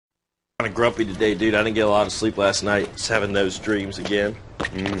Kind of grumpy today, dude. I didn't get a lot of sleep last night. Just having those dreams again.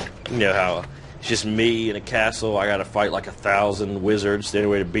 You know how it's just me in a castle. I got to fight like 1,000 wizards. The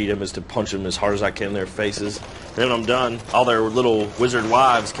only way to beat them is to punch them as hard as I can in their faces. And then when I'm done, all their little wizard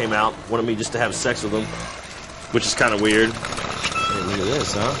wives came out, wanted me just to have sex with them, which is kind of weird. Hey, look at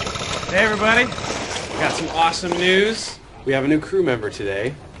this, huh? Hey, everybody. Got some awesome news. We have a new crew member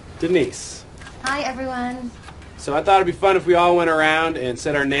today, Denise. Hi, everyone. So I thought it'd be fun if we all went around and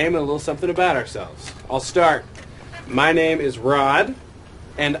said our name and a little something about ourselves. I'll start. My name is Rod,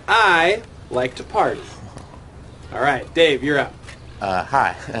 and I like to party. All right, Dave, you're up.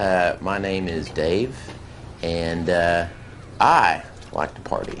 Hi, my name is Dave, and I like to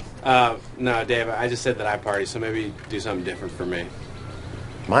party. No, Dave, I just said that I party, so maybe do something different for me.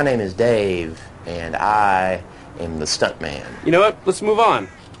 My name is Dave, and I am the stuntman. You know what? Let's move on.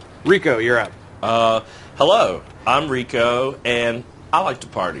 Rico, you're up. Hello. I'm Rico, and I like to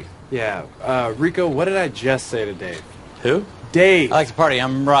party. Yeah, Rico, what did I just say to Dave? Who? Dave. I like to party.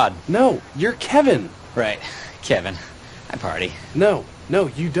 I'm Rod. No, you're Kevin. Right. Kevin. I party. No,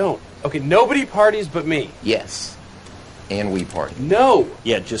 you don't. Okay, nobody parties but me. Yes, and we party. No.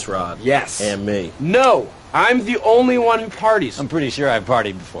 Yeah, just Rod. Yes. And me. No, I'm the only one who parties. I'm pretty sure I've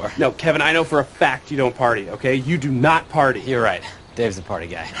partied before. No, Kevin, I know for a fact you don't party, okay? You do not party. You're right. Dave's the party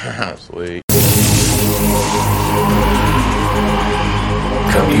guy. Sweet.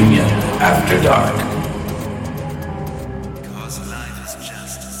 Communion After Dark. Cause life is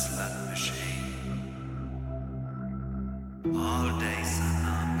just a slot machine. All days are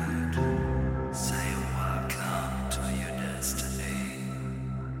numbered. Say welcome to your destiny.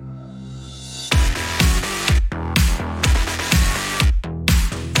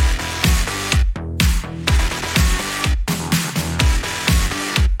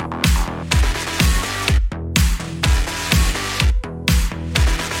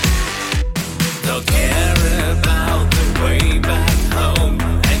 Don't care about the way back home,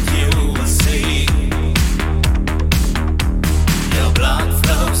 and you will see your blood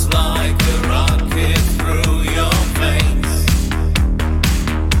flows like a rocket through your veins.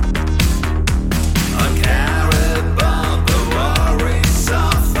 Don't care about the worries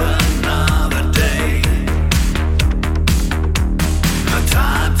of another day. No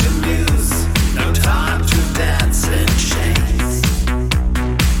time to muse, no time to dance in chains.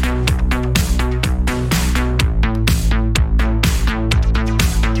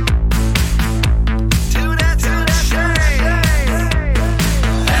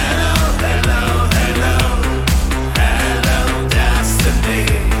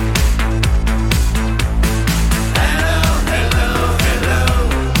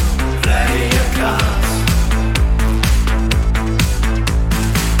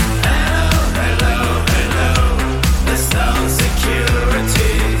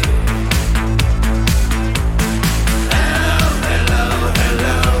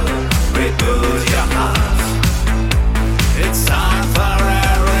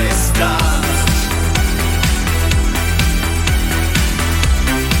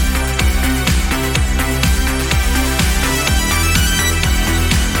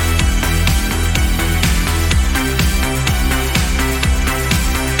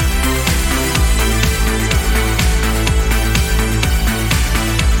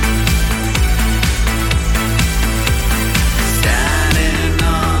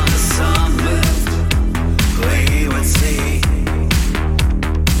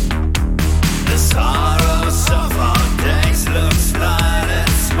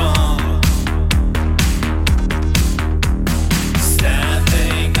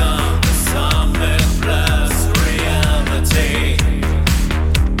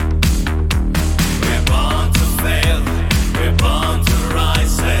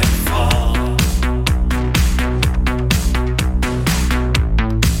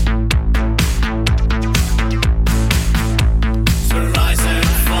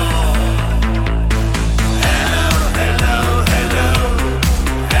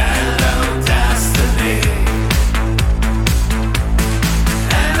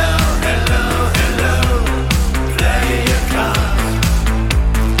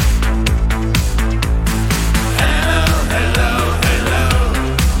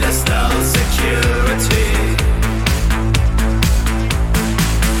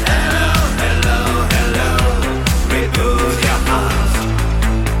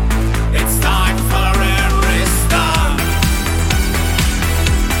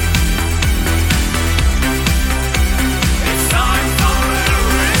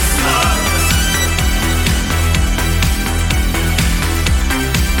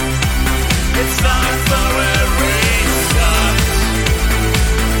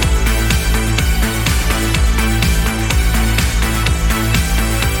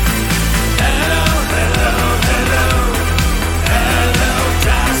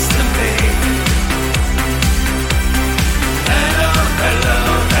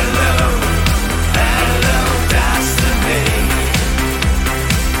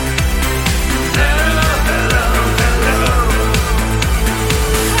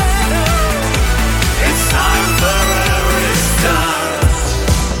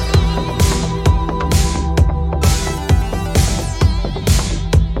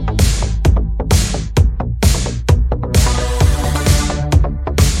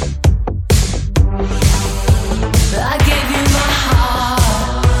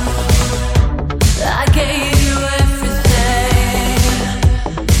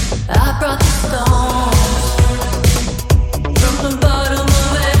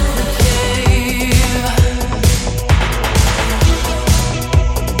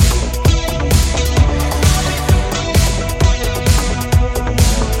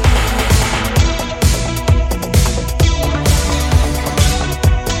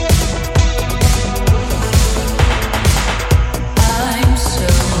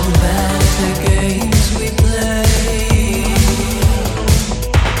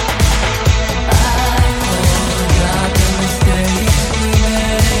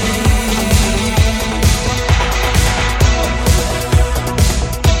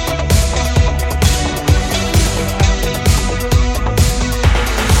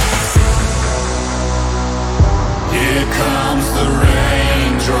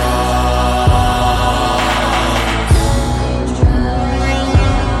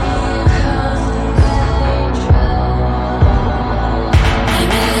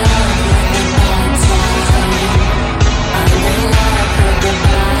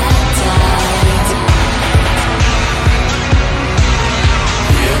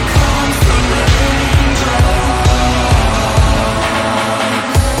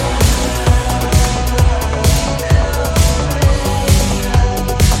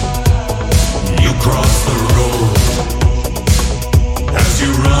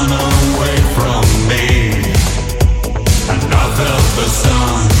 run away from me, and I felt the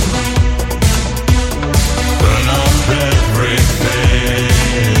sun burn up everything.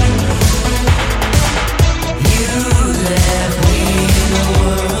 You left me in a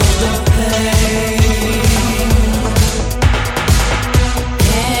world of pain.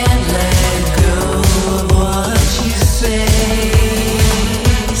 Can't let go of what you say.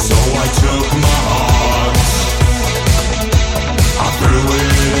 So I took my heart, I threw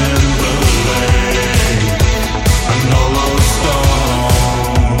it in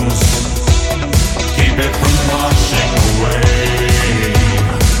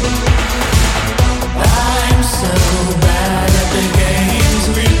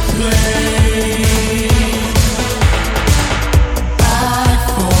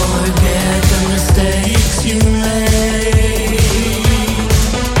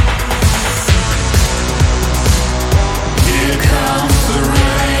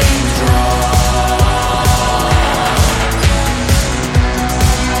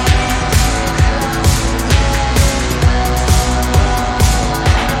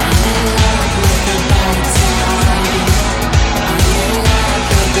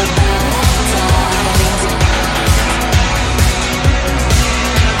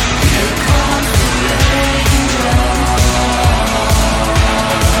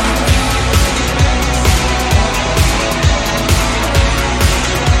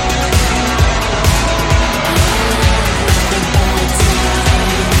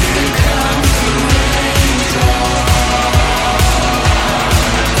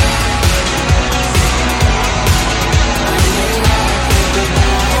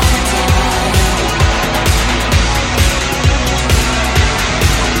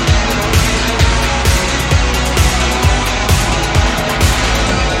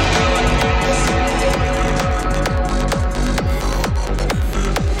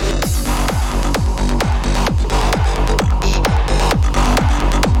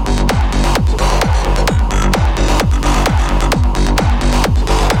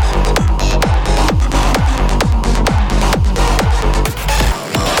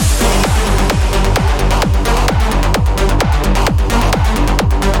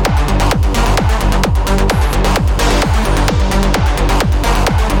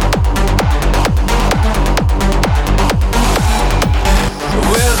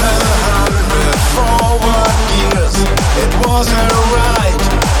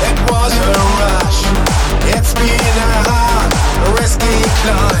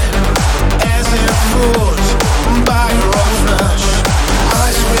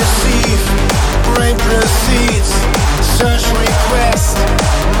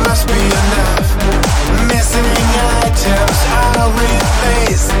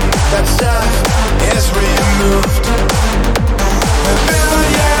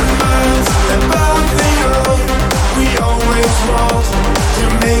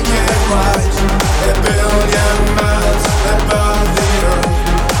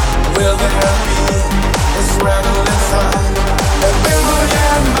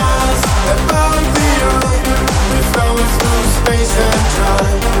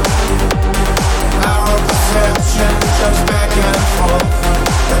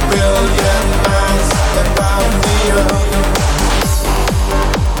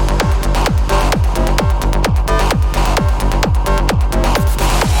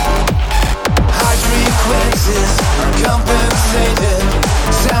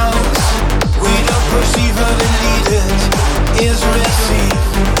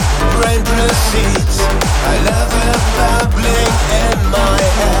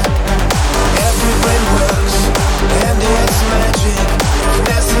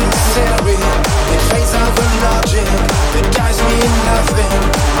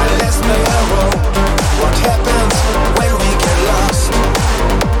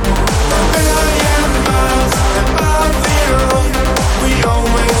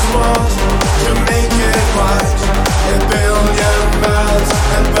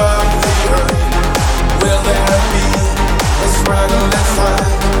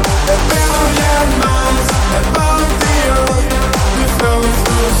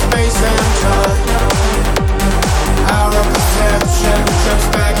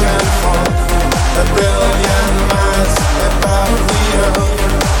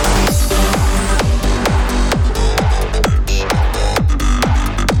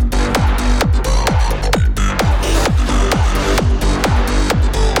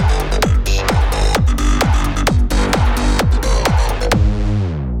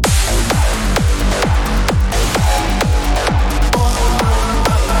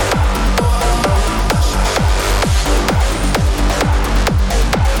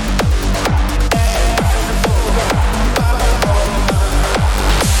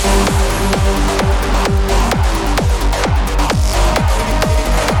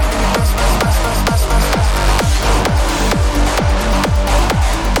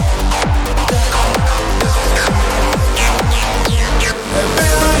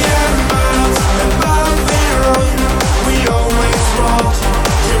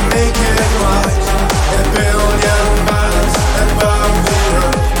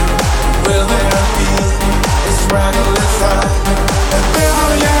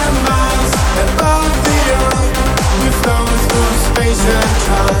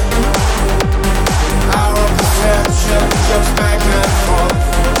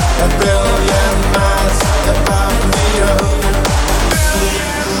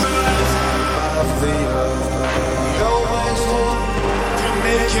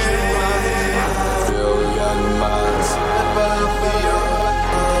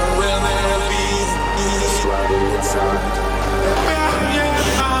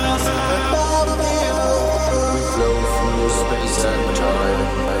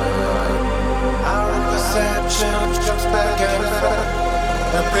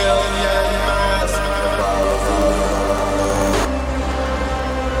A billion miles above.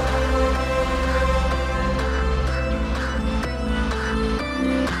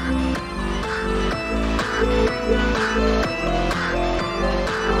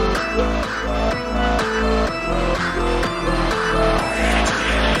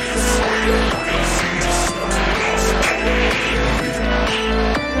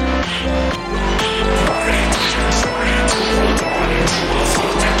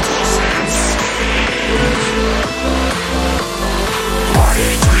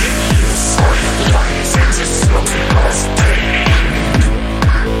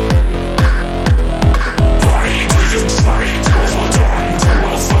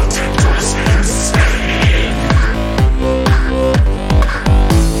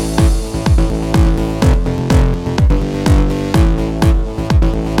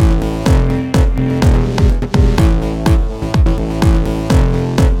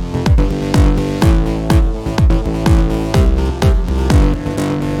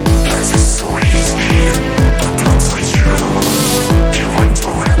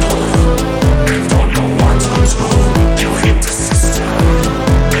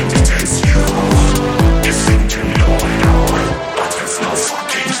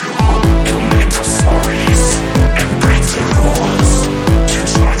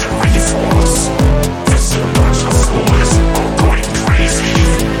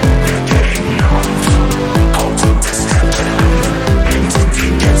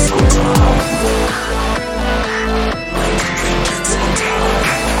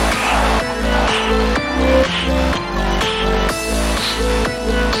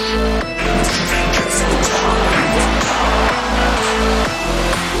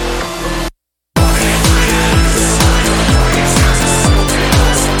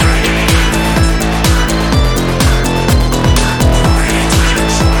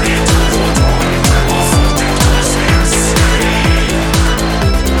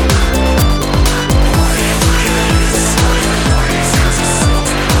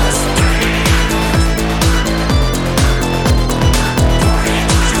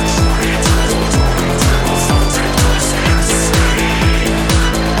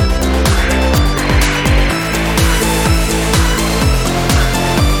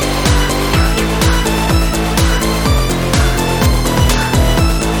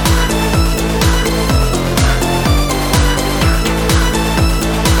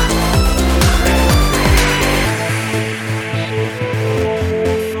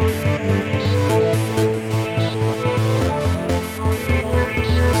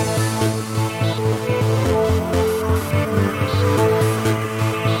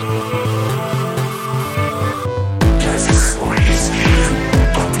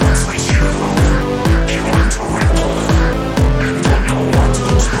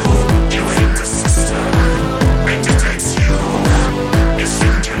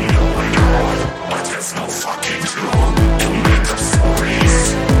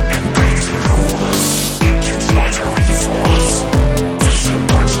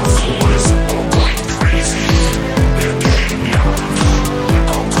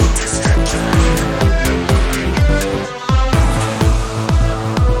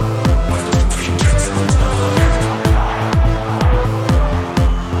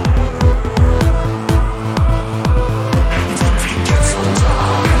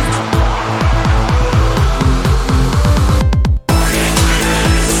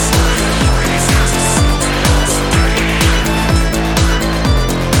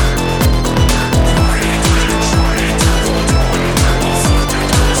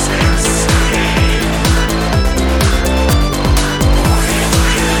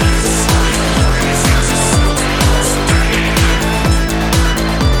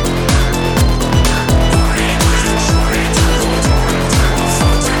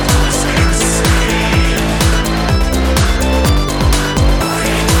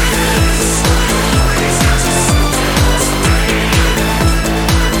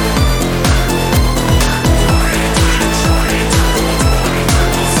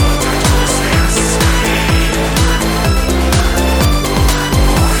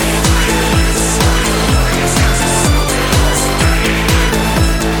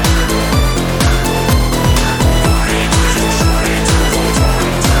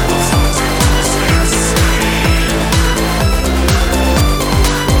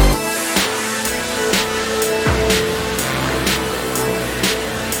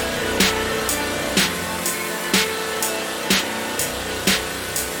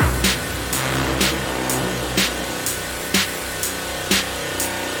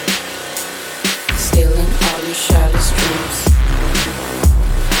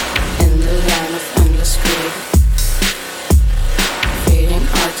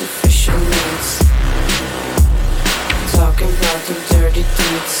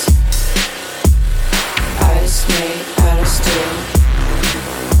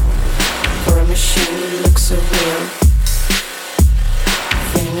 machine looks surreal.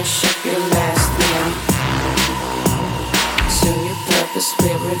 Finish up your last meal. Soon your purpose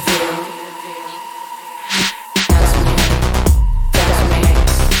will reveal.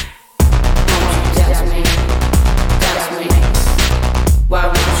 Why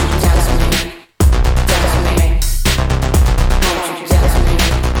won't you tell me? Tell me. Won't you tell me?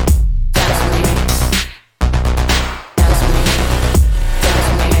 Tell me. Tell me. Tell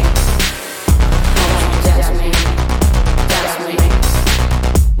me. Won't you tell me? Tell me.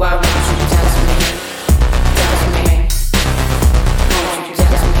 Why won't you tell me? Tell me. Won't you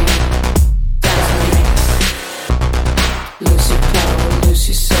tell me?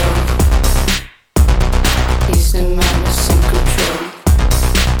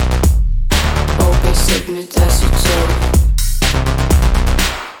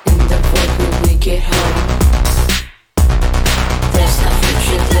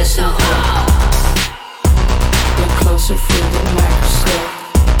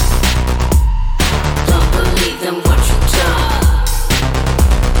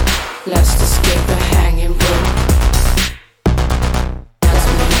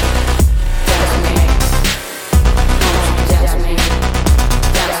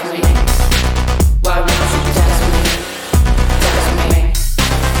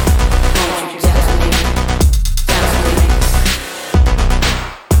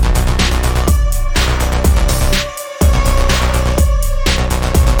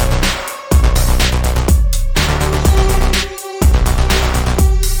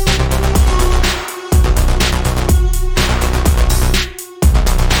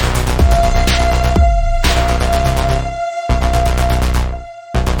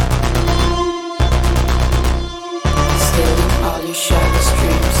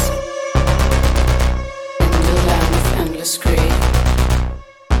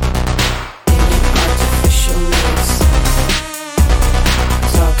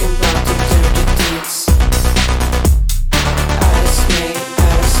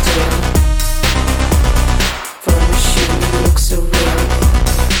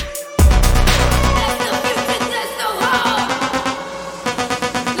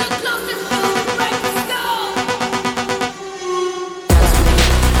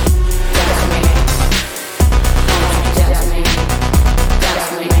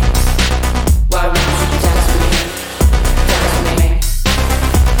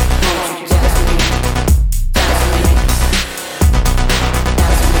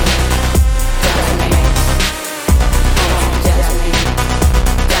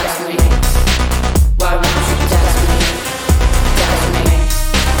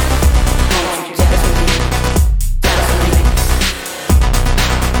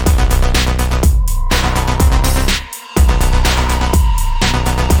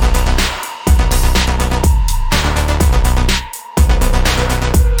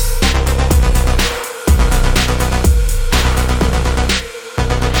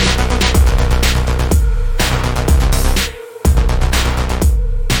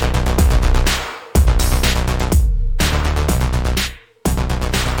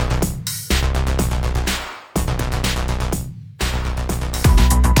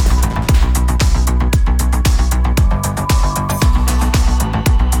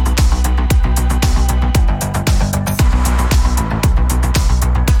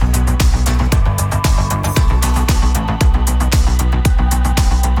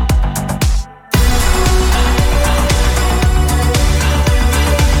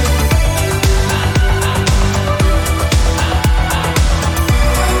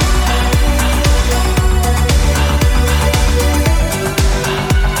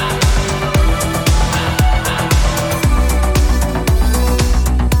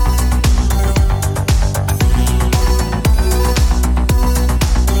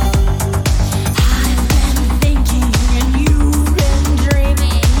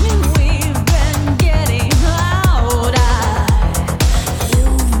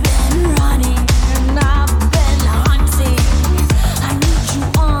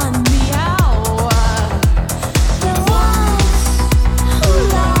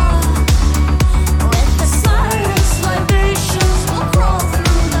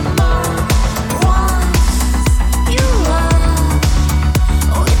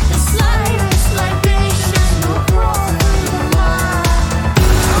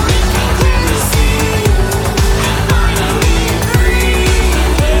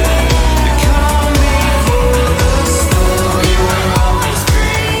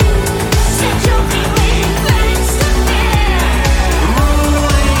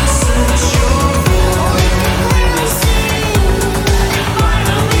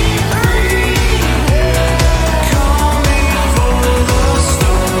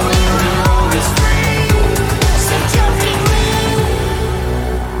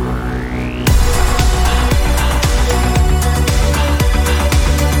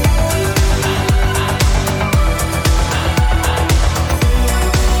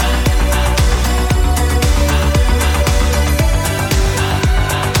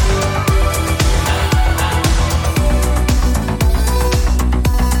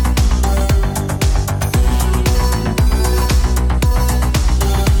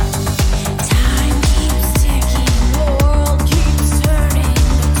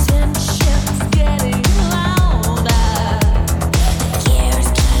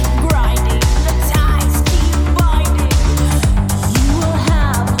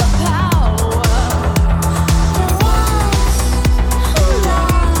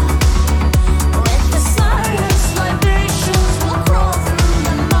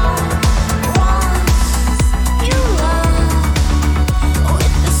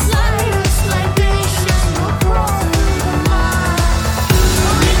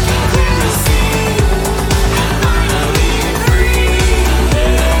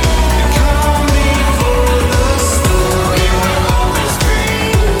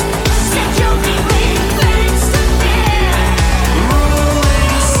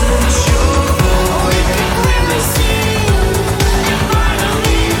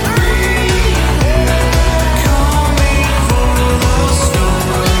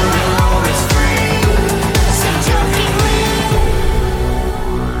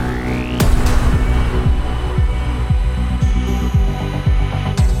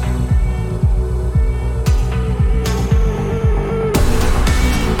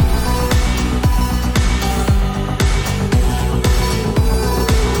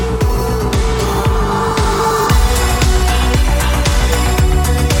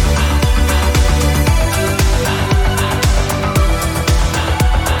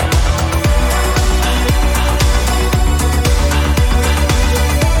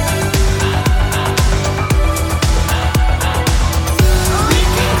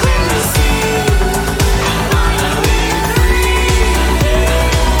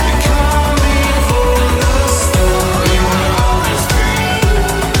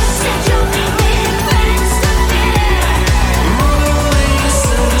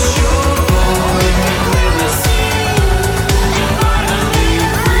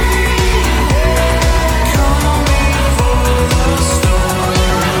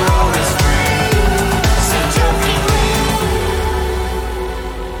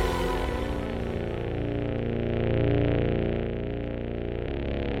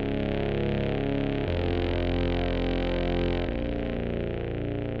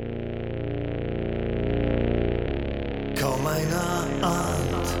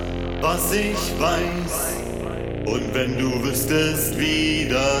 was ich weiß. Und wenn du wüsstest, wie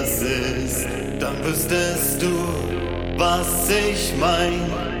das ist, dann wüsstest du, was ich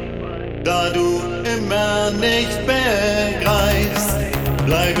mein. Da du immer nicht begreifst,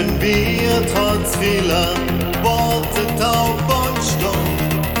 bleiben wir trotz vieler Worte taub und stumm.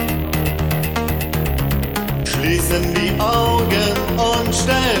 Schließen die Augen und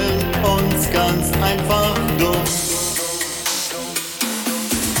stellen uns ganz einfach dumm.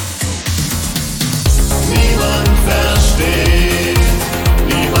 Niemand versteht,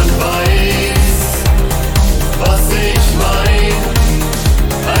 niemand weiß, was ich mein.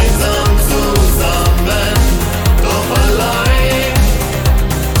 Einsam zusammen, doch allein,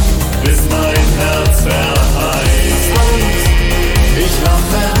 bis mein Herz verheißt. Ich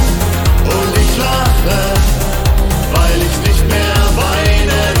lache und ich lache, weil ich nicht mehr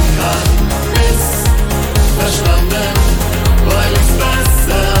weinen kann. Missverstanden, weil ich's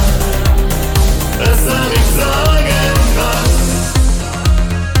besser nicht sagen kann.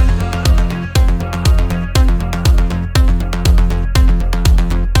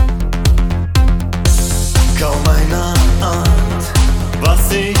 Kaum einer ahnt,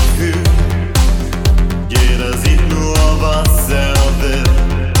 was ich fühl. Jeder sieht nur, was er will.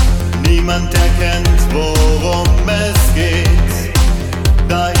 Niemand erkennt, worum es geht.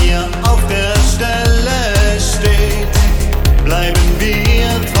 Da ihr auf der Stelle steht, bleiben wir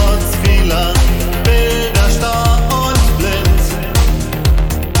trotz vieler Bilder starr und blind.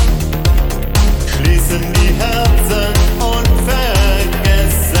 Schließen die Herzen und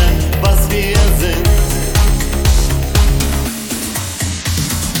vergessen, was wir sind.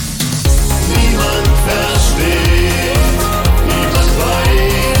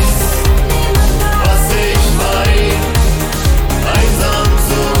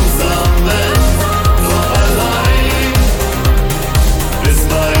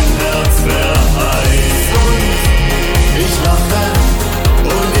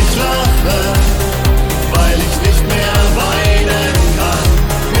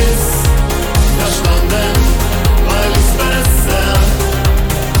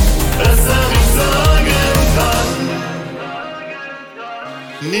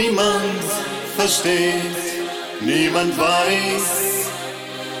 Niemand versteht, niemand weiß,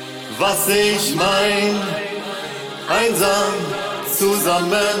 was ich mein. Einsam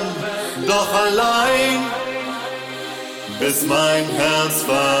zusammen, doch allein, bis mein Herz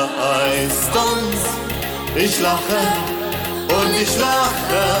verheißt. Ich lache und ich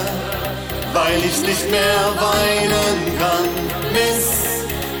lache, weil ich nicht mehr weinen kann.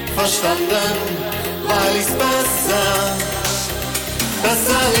 Missverstanden, weil ich's besser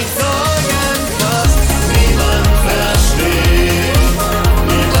nicht sagen kann. Niemand versteht, niemand weiß, was ich mein. Einsam zusammen, doch allein, bis mein Herz vereist. Und ich lache und ich lache, weil ich nicht mehr weinen kann. Missverstanden, weil ich's besser nicht sagen kann. Niemand versteht,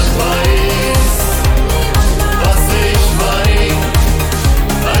 niemand weiß, was ich mein.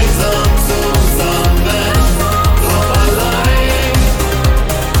 Einsam zusammen, doch allein,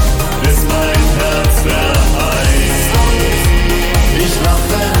 bis mein Herz vereist. Ich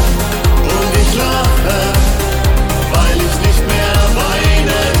lache und ich lache, weil ich nicht mehr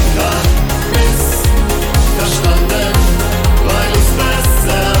weinen kann. Missverstanden, weil ich's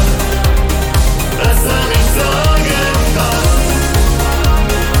besser nicht sagen kann.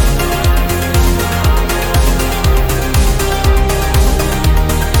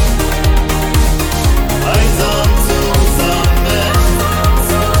 Einsam zusammen,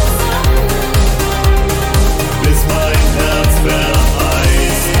 bis mein Herz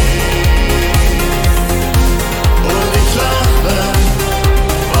vereist. Und ich lache,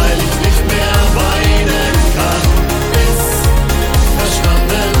 weil ich nicht mehr weinen kann.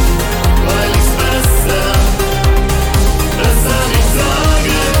 Missverstanden, weil ich's besser nicht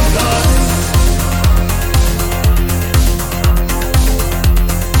sagen kann.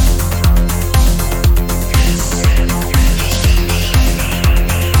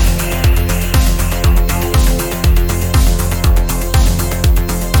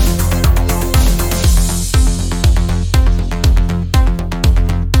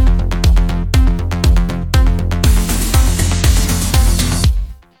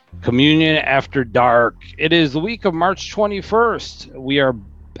 Communion After Dark. It is the week of March 21st. We are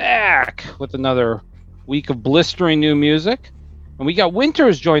back with another week of blistering new music. And we got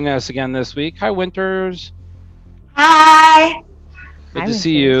Winters joining us again this week. Hi, Winters. Hi. Good to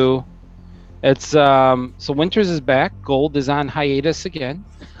see you. It's so Winters is back. Gold is on hiatus again.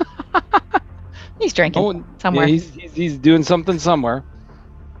 He's drinking somewhere. Yeah, he's doing something somewhere.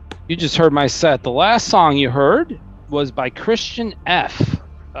 You just heard my set. The last song you heard was by Christian F.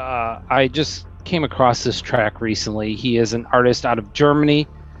 I just came across this track recently. He is an artist out of Germany,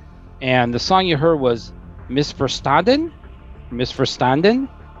 and the song you heard was Missverstanden.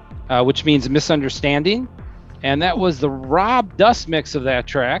 which means misunderstanding. And that was the Rob Dust mix of that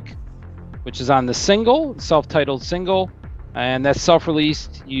track, which is on the single, self-titled single. And that's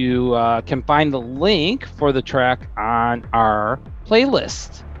self-released. You can find the link for the track on our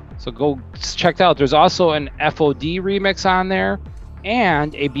playlist. So go check it out. There's also an FOD remix on there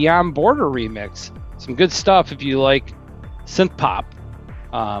and a Beyond Border remix. Some good stuff if you like Synthpop,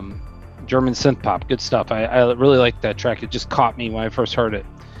 German Synthpop. Good stuff. I really like that track. It just caught me when I first heard it.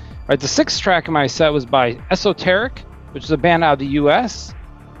 All right, the sixth track in my set was by Esoteric, which is a band out of the U.S.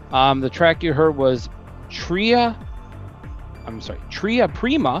 The track you heard was Tria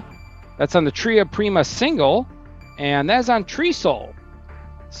Prima. That's on the Tria Prima single, and that's on Tree Soul.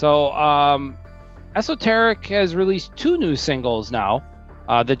 So Esoteric has released 2 new singles now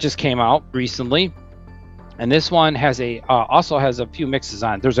that just came out recently, and this one has also has a few mixes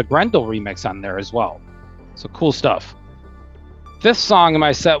on. There's a Grendel remix on there as well. So cool stuff. Fifth song in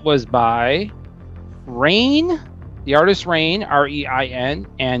my set was by Rain, the artist Rain, R-E-I-N,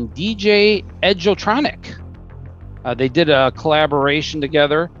 and DJ Edgeotronic. They did a collaboration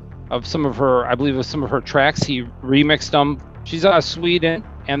together of some of her tracks. He remixed them. She's out of Sweden,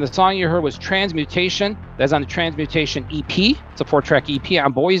 and the song you heard was Transmutation. That's on the Transmutation EP. It's a 4-track EP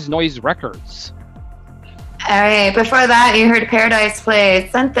on Boys Noise Records. All right, before that, you heard Paradise play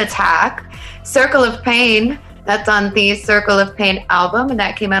Synth Attack, Circle of Pain. That's on the Circle of Pain album, and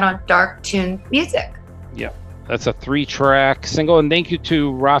that came out on Dark Tune Music. Yeah, that's a 3-track single, and thank you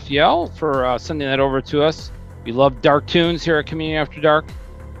to Raphael for sending that over to us. We love dark tunes here at Community After Dark.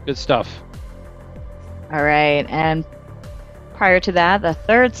 Good stuff. All right, and prior to that, the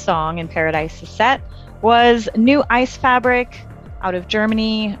third song in Paradise's set was New Ice Fabric out of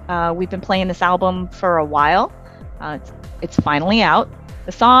Germany. We've been playing this album for a while. It's finally out.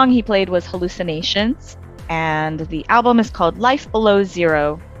 The song he played was Hallucinations, and the album is called Life Below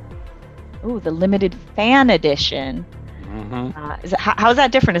Zero. Ooh, the limited fan edition. Mm-hmm. How's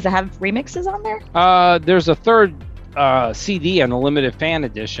that different? Does it have remixes on there? There's a third CD on the limited fan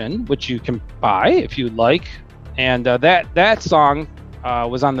edition, which you can buy if you'd like. And that song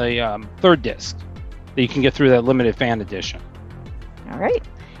was on the third disc that you can get through that limited fan edition. All right.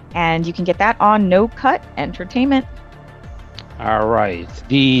 And you can get that on No Cut Entertainment. All right.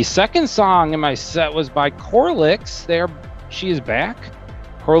 The second song in my set was by Corlix. She is back.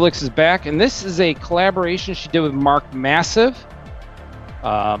 Corlix is back, and this is a collaboration she did with Mark Massive.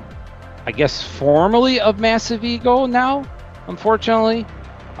 I guess formerly of Massive Ego now, unfortunately.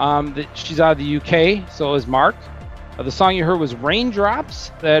 She's out of the UK, so is Mark. The song you heard was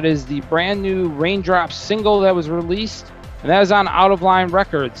Raindrops. That is the brand new Raindrops single that was released, and that is on Out of Line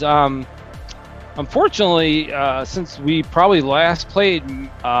Records. Unfortunately, since we probably last played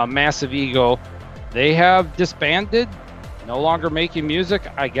Massive Ego, they have disbanded, no longer making music,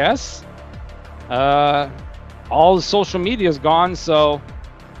 I guess. All the social media is gone, so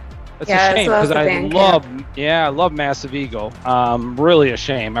it's a shame because I love Massive Ego. Really a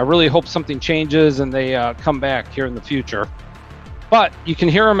shame. I really hope something changes and they come back here in the future. But you can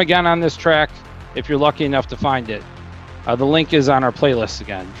hear them again on this track if you're lucky enough to find it. The link is on our playlist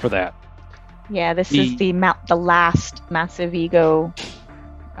again for that. Yeah, this is the last Massive Ego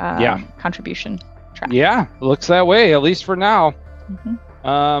contribution track. Yeah, looks that way, at least for now.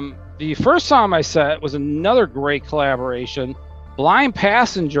 Mm-hmm. The first song I set was another great collaboration, Blind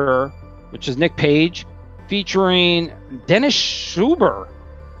Passenger, which is Nick Page, featuring Dennis Schuber.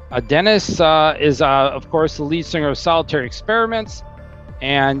 Dennis is, of course, the lead singer of Solitary Experiments,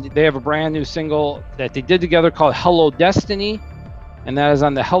 and they have a brand new single that they did together called Hello Destiny, and that is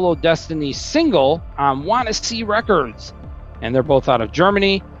on the Hello Destiny single on Wanna See Records, and they're both out of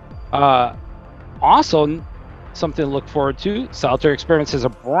Germany. Also, something to look forward to, Solitary Experiments has a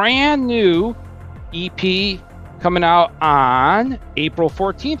brand new EP coming out on April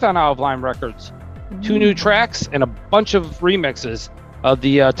 14th on Out of Line Records. 2 new tracks and a bunch of remixes of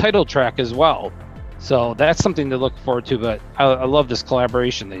the title track as well. So that's something to look forward to, but I love this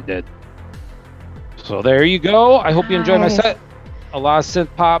collaboration they did. So there you go. I hope you enjoyed my set. A lot of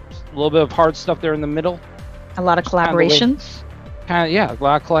synth pop, a little bit of hard stuff there in the middle. A lot of collaborations. A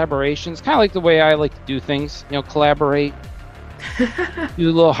lot of collaborations. Kind of like the way I like to do things. Collaborate. Do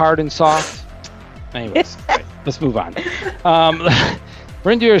a little hard and soft. Anyways, right, let's move on. We're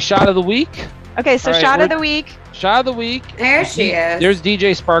going to do a shot of the week. Okay, so shot of the week. Shot of the week. There she is. There's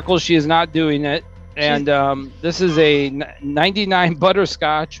DJ Sparkles. She is not doing it. And this is a 99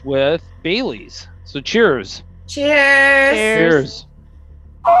 butterscotch with Bailey's. So cheers. Cheers. Cheers.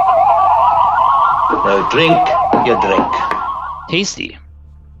 Now drink your drink. Tasty.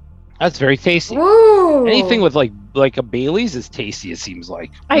 That's very tasty. Ooh. Anything with like like a Bailey's is tasty. It seems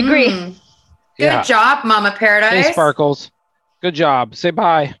like. I agree. Good job, Mama Paradise. Hey, Sparkles. Good job. Say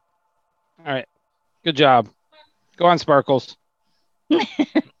bye. All right. Good job. Go on, Sparkles.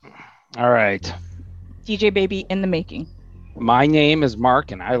 All right. DJ Baby in the making. My name is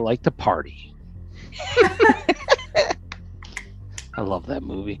Mark, and I like to party. I love that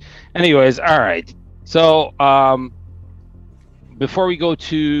movie. Anyways, all right. So, before we go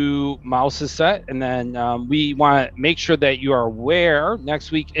to Mouse's set, and then we want to make sure that you are aware,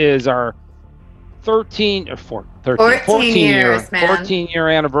 next week is our 14 year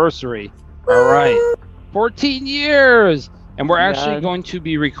anniversary. All right. 14 years. And we're actually going to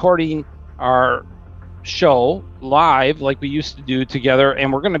be recording our show live like we used to do together,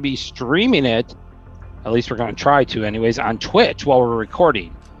 and we're going to be streaming it, at least we're going to try to anyways, on Twitch while we're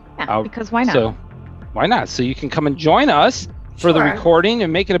recording. Yeah, because why not? So why not? So you can come and join us for the recording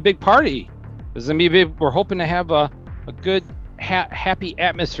and make it a big party. We're hoping to have a good happy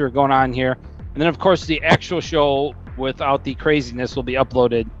atmosphere going on here. And then of course the actual show without the craziness will be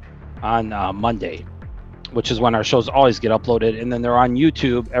uploaded on Monday, which is when our shows always get uploaded, and then they're on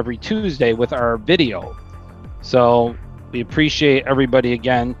YouTube every Tuesday with our video. So we appreciate everybody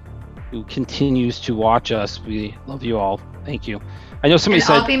again who continues to watch us. We love you all. Thank you. I know somebody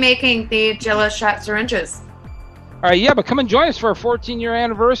said I'll be making the Jello shot syringes. All right, yeah, but come and join us for our 14-year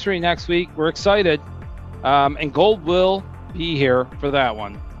anniversary next week. We're excited. And Gold will be here for that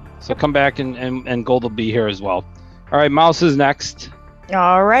one. So come back and Gold will be here as well. All right, Mouse is next.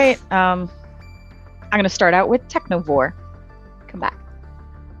 All right. I'm going to start out with Technovore. Come back.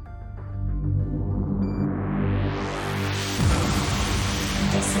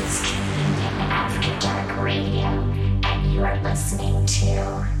 This is Canadian After Dark Radio, and you are listening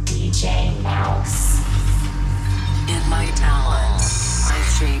to DJ Mouse. In my talents, I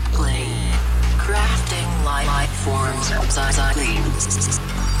shape plane, crafting life forms of zygons.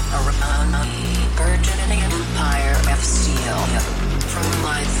 Around me, burgeoning empire of steel. From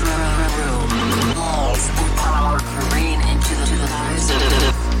my throne room, walls and power careen into the horizon.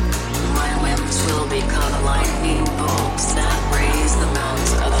 My whims will become lightning bolts that raise the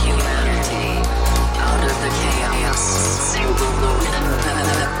mountains of humanity out of the chaos. Single the wind,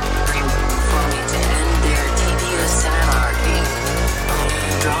 bring for me to end their tedious anarchy.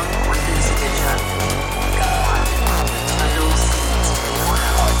 Drunk with his vision, God, title seems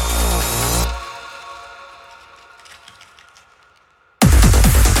loud.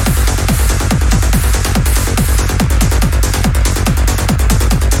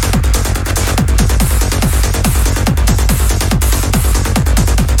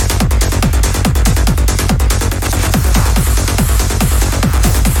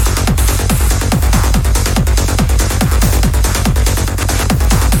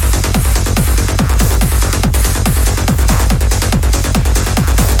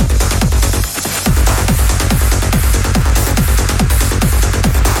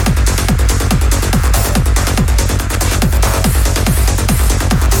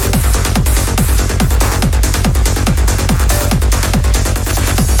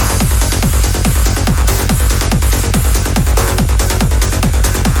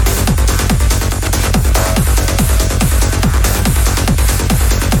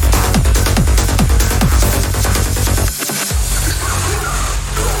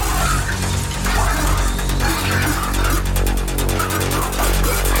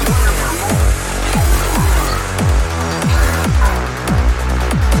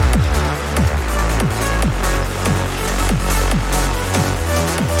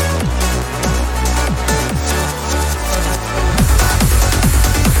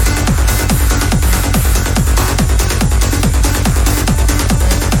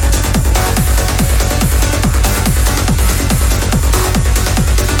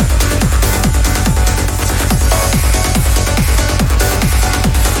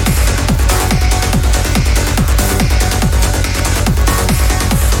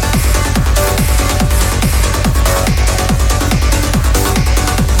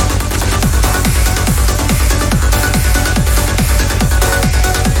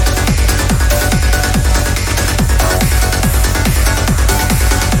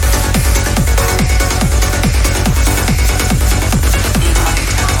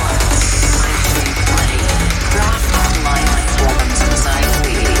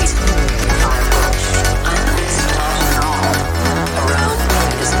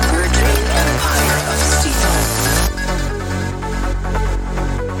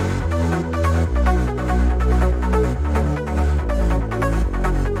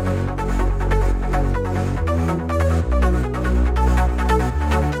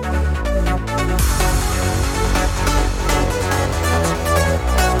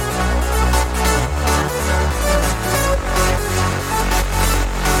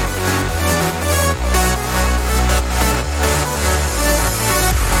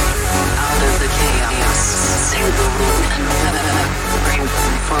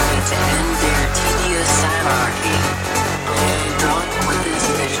 to end their tedious anarchy. Drunk with his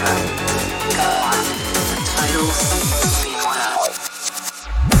vision. Goth, the titles speak loud.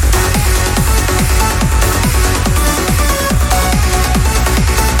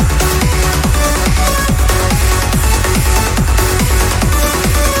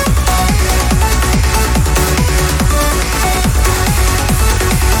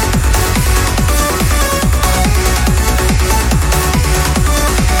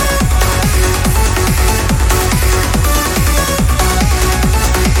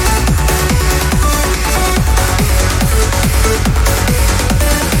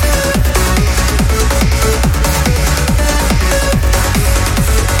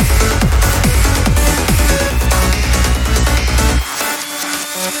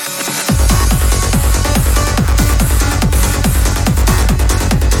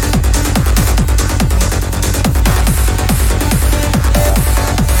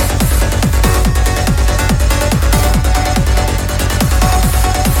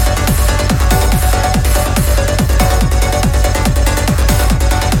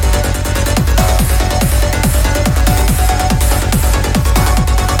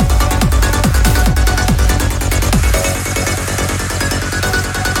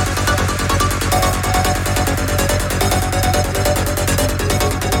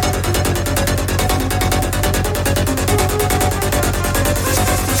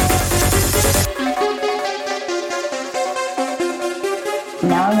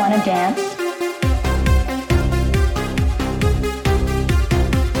 Now I want to dance.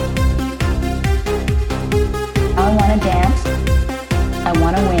 Now I want to dance. I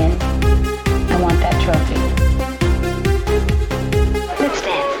want to win. I want that trophy. Let's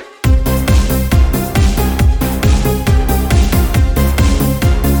dance.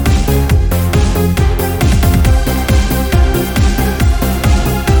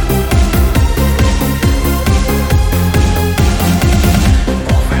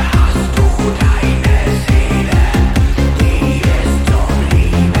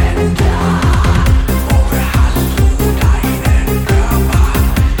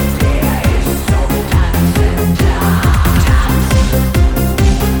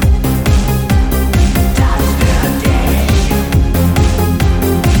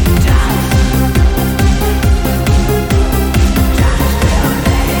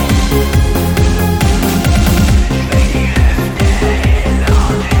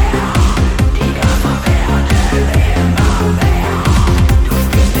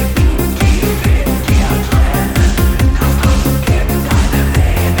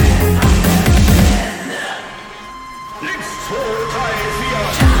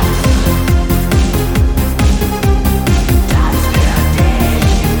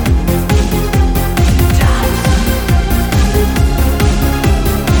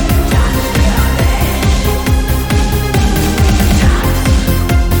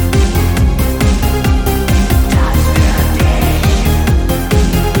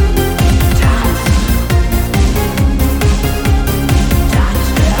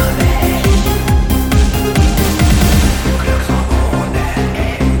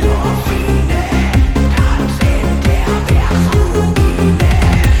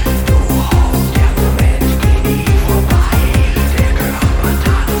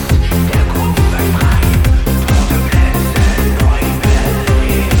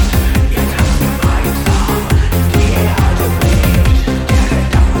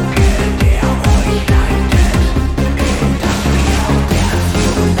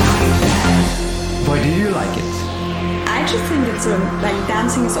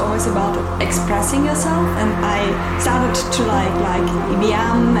 dancing is always about expressing yourself, and I started to like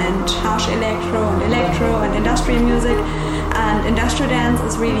EBM and harsh electro and industrial music. And industrial dance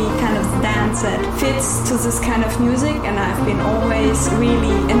is really kind of the dance that fits to this kind of music, and I've been always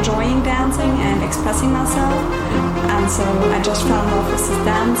really enjoying dancing and expressing myself. And so I just fell in love with this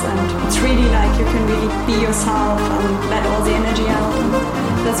dance, and it's really like you can really be yourself and let all the energy out, and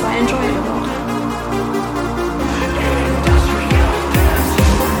that's why I enjoy it a lot.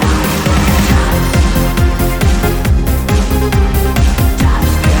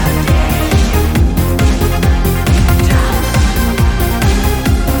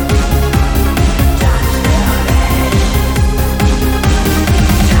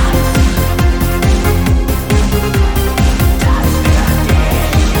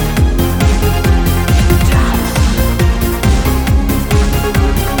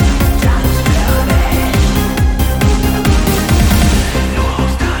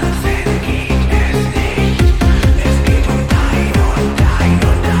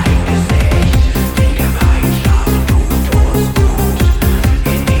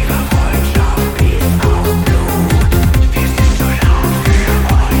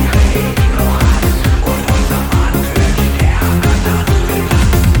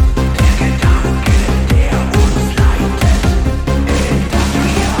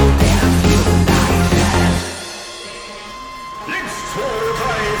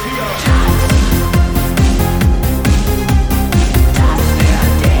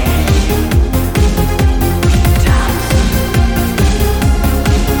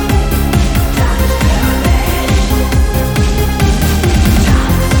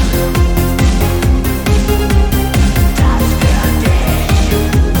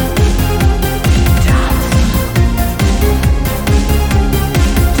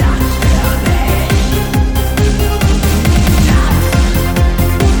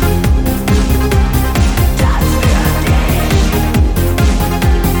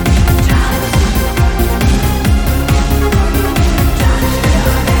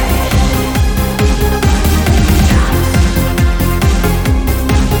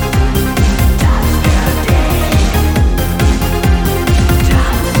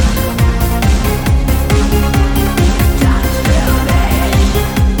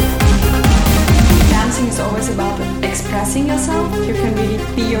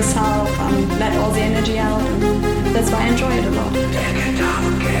 be yourself and let all the energy out. And that's why I enjoy it a lot. Der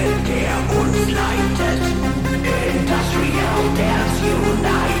Gedanke, der uns leitet, Industrial Dance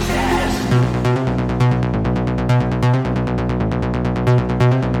United.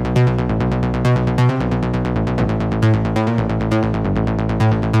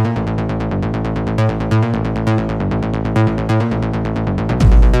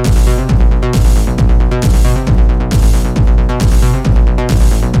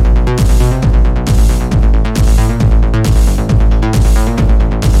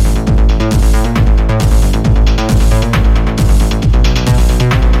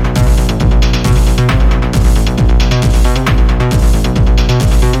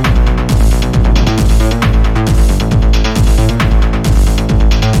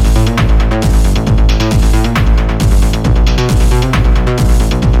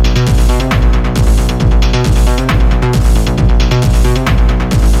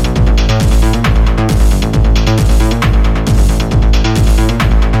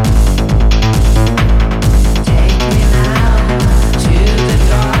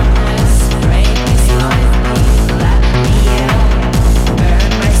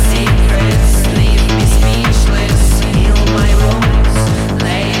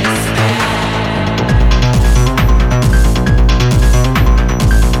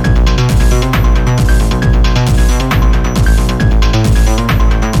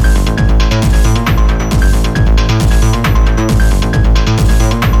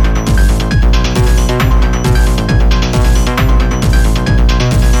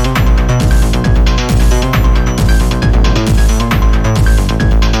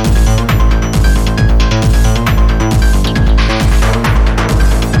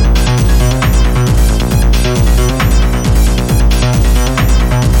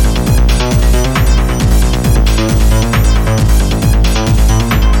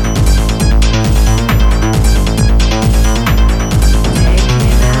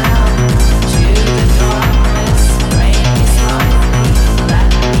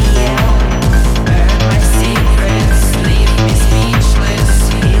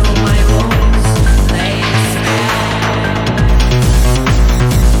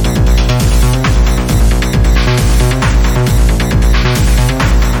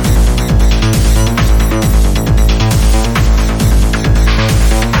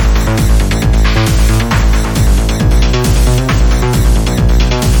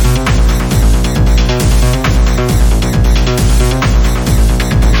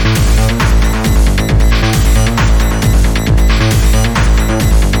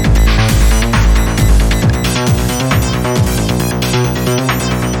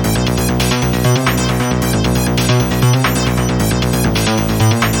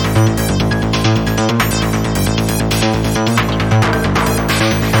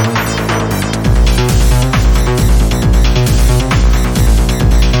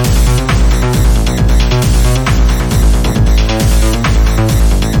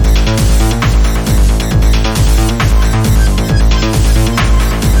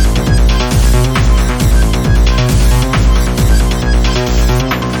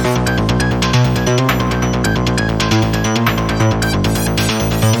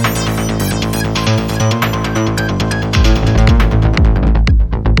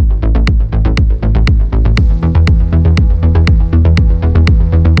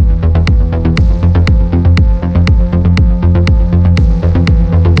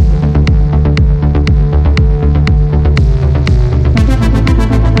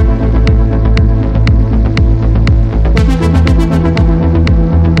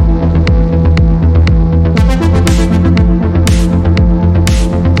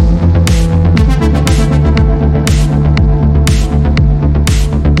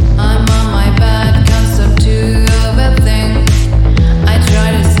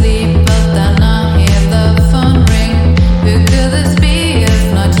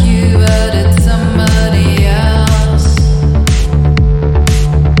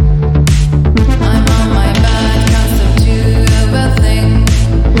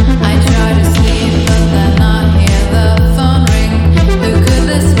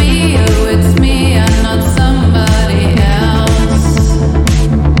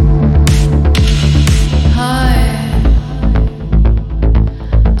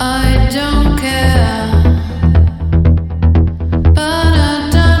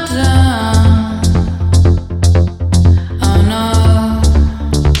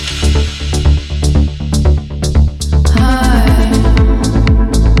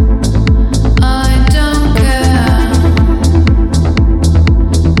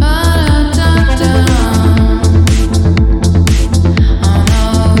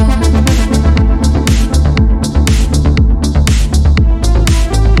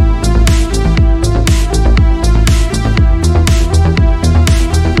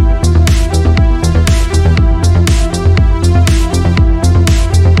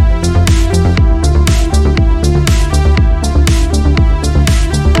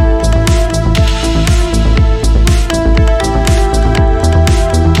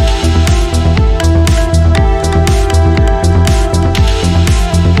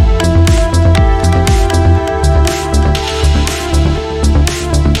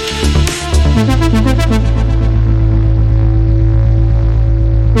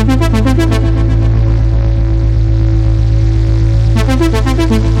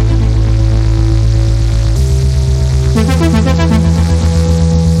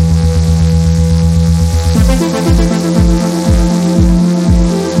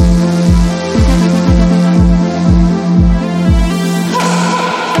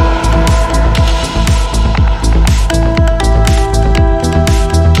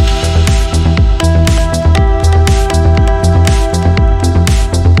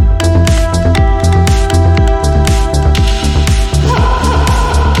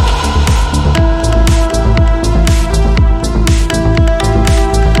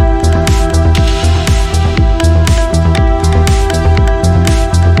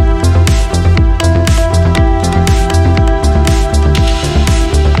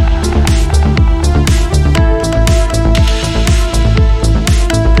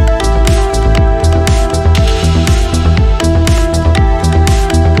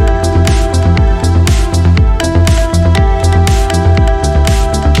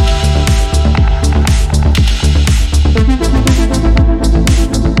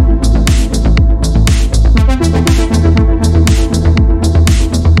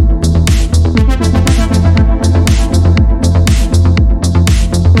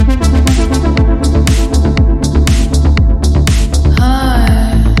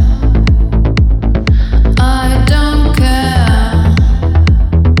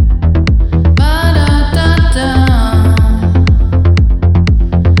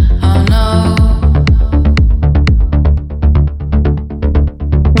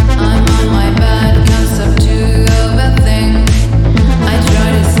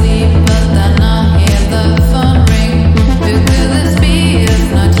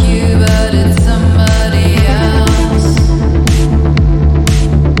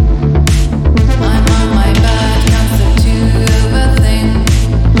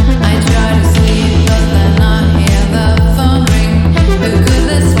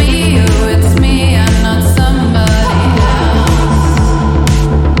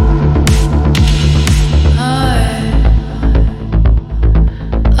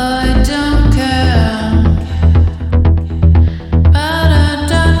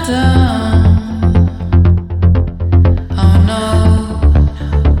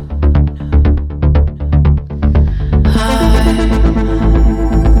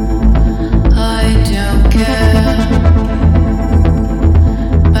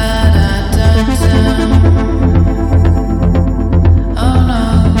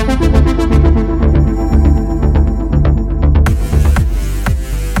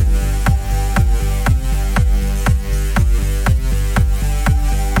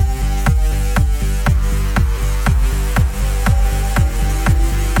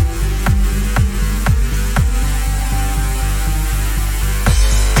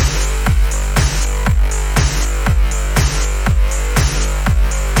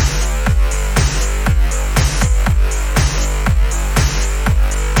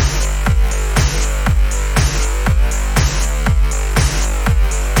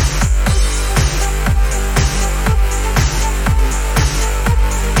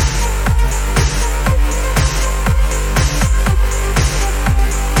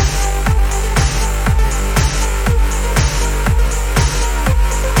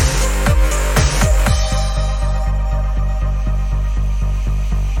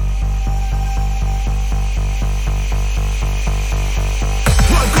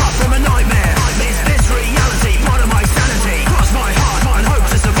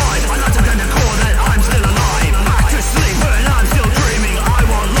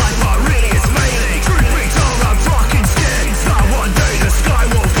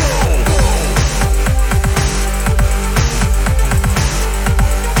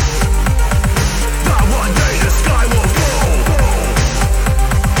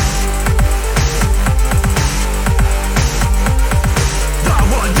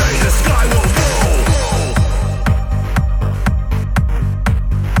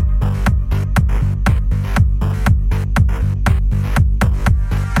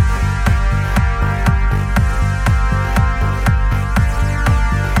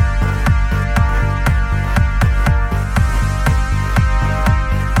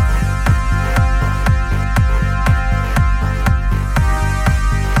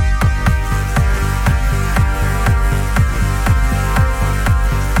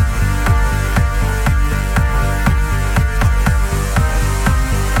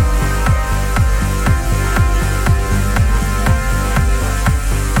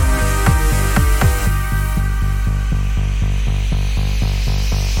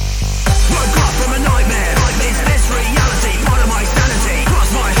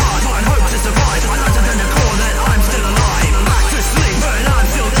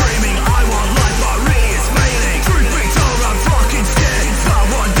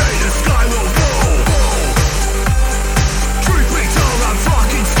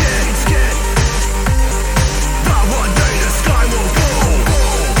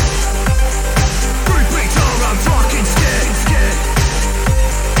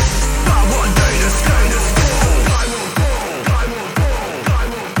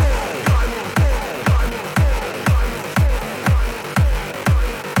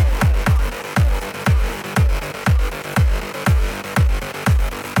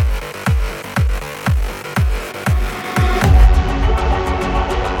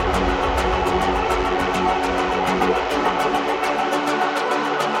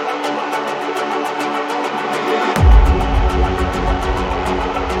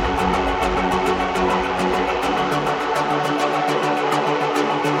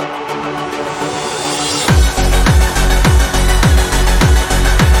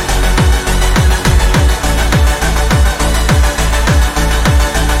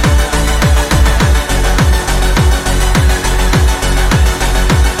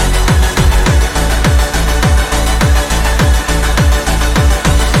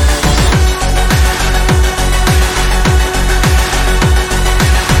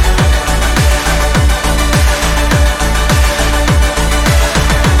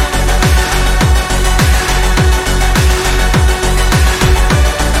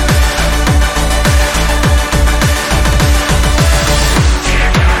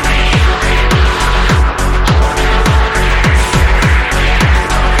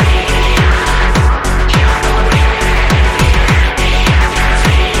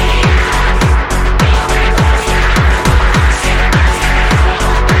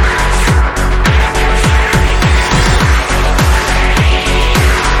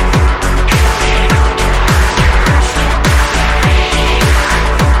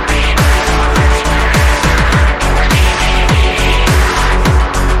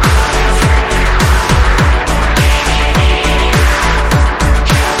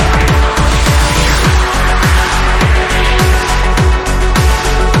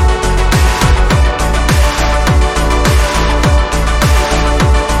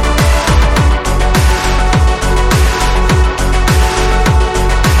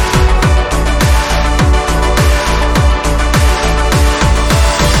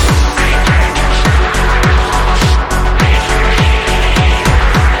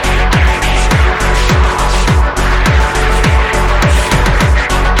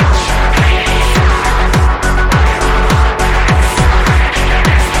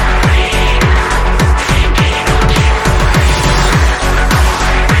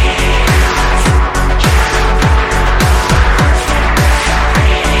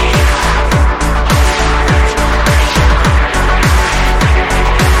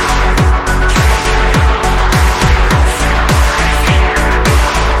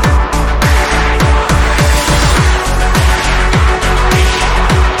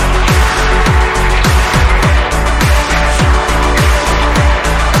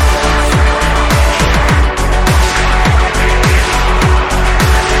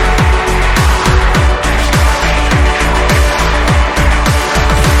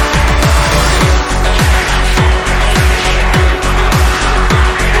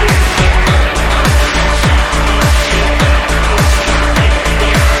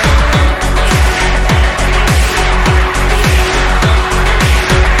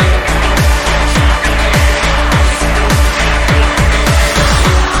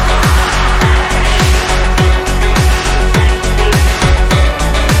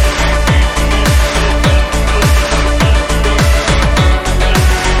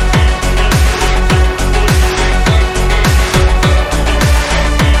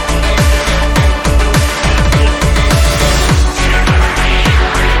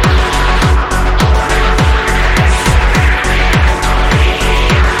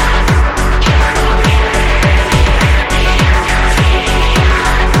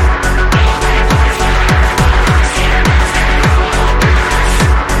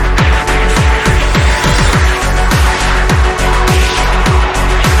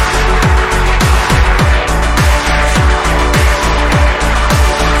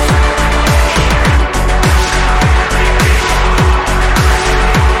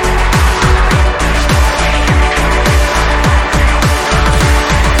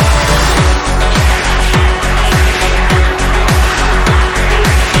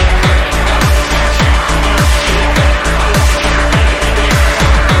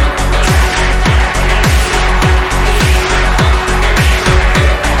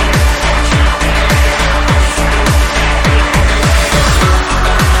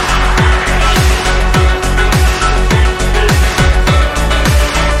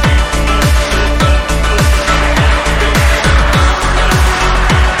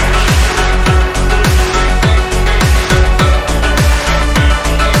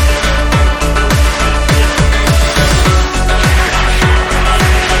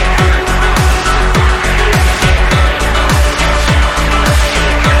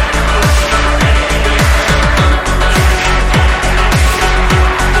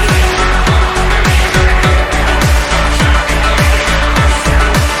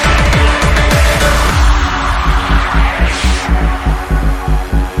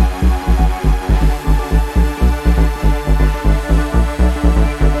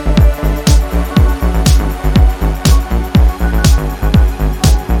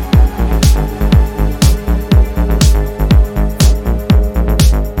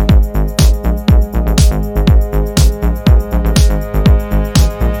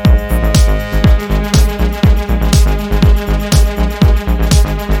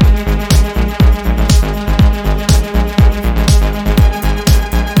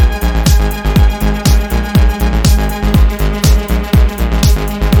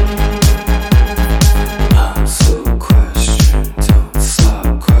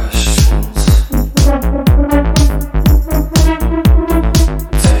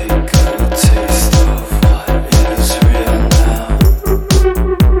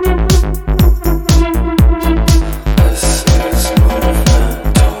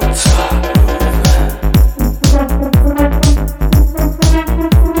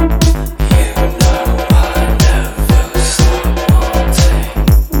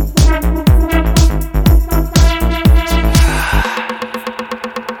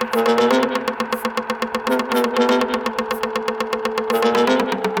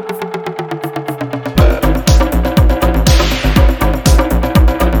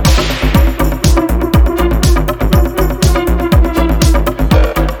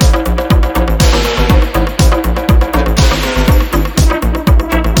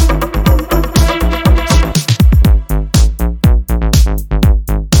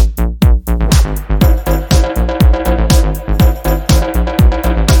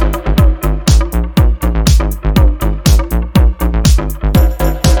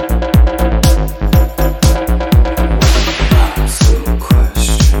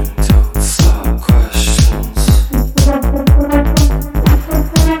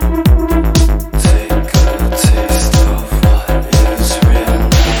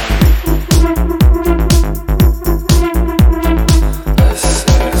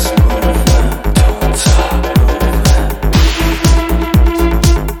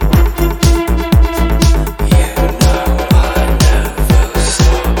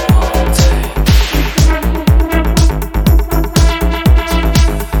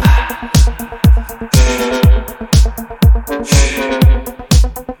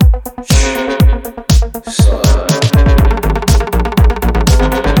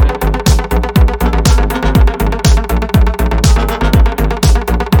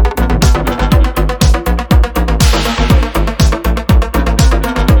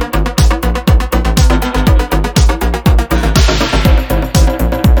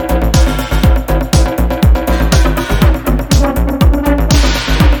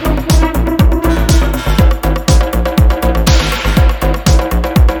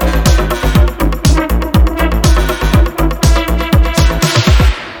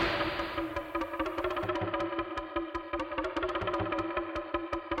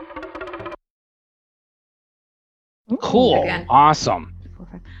 Cool. Again. Awesome.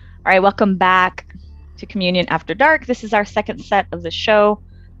 All right, welcome back to Communion After Dark. This is our second set of the show.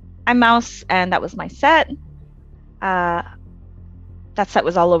 I'm Mouse, and that was my set. That set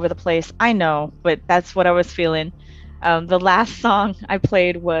was all over the place. I know, but that's what I was feeling. The last song I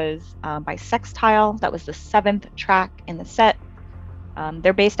played was by Sextile. That was the 7th track in the set.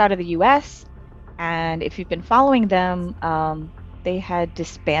 They're based out of the US, and if you've been following them, they had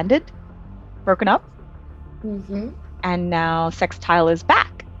disbanded, broken up, and now Sextile is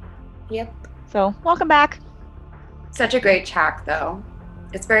back. Yep. So, welcome back. Such a great track, though.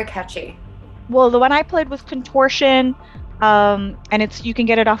 It's very catchy. Well, the one I played was Contortion, and you can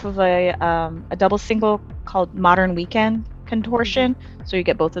get it off of a double single called Modern Weekend Contortion. So you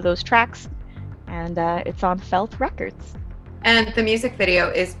get both of those tracks, and it's on Felt Records. And the music video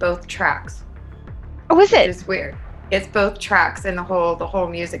is both tracks. Oh, is it? It's weird. It's both tracks in the whole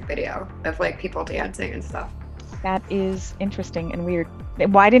music video of like people dancing and stuff. That is interesting and weird.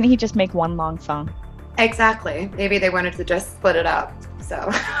 Why didn't he just make one long song? Exactly. Maybe they wanted to just split it up. So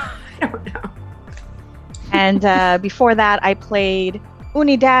I don't know. And before that, I played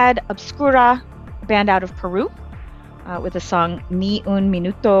Unidad Obscura, a band out of Peru, with the song Ni un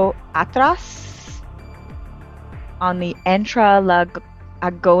minuto atrás on the Entra la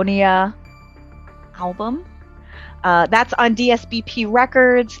Agonia album. That's on DSBP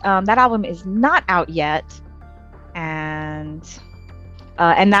Records. That album is not out yet, and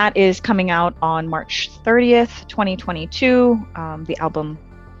that is coming out on March 30th, 2022. The album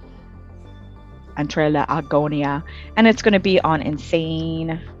Entre la Agonia, and it's going to be on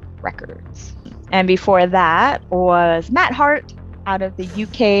Insane Records. And before that was Matt Hart out of the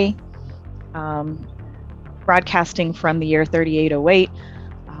UK, broadcasting from the year 3808.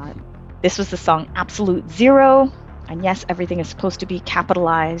 This was the song Absolute Zero, and yes, everything is supposed to be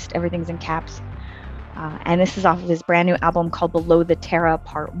capitalized, everything's in caps. And this is off of his brand new album called Below the Terra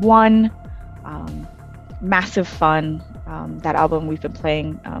Part 1. Massive fun. That album, we've been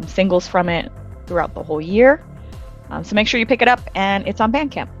playing singles from it throughout the whole year. So make sure you pick it up, and it's on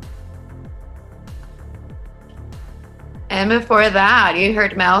Bandcamp. And before that, you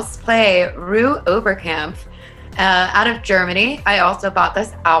heard Mouse play Rue Oberkampf out of Germany. I also bought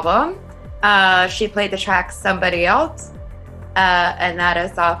this album. She played the track Somebody Else, and that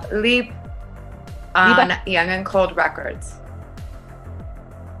is off Lieb on Young and Cold Records.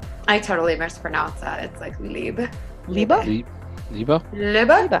 I totally mispronounced that. It's like Lieb. Liebe?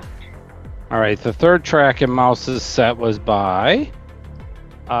 Liebe? All right, the third track in Mouse's set was by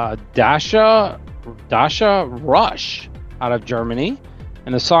Dasha Rush out of Germany,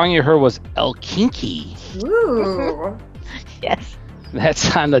 and the song you heard was El Kinky. Ooh. Yes.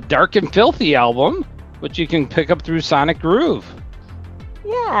 That's on the Dark and Filthy album, which you can pick up through Sonic Groove.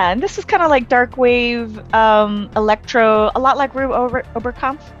 Yeah, and this is kind of like Darkwave, Electro, a lot like Rue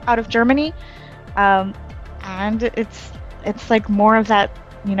Oberkampf out of Germany, and it's like more of that,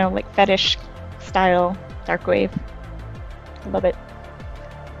 like fetish style Darkwave. I love it.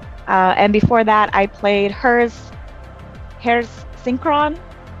 And before that, I played Herz Synchron,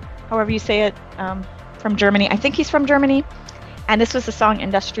 however you say it, from Germany. I think he's from Germany. And this was the song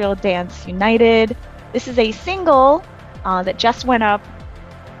Industrial Dance United. This is a single that just went up,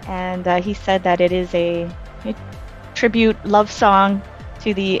 and he said that it is a tribute love song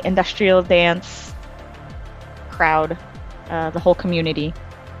to the industrial dance crowd, the whole community.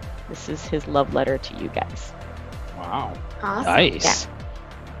 This is his love letter to you guys. Wow. Awesome. Nice.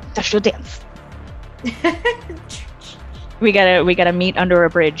 Yeah. Industrial dance. We gotta meet under a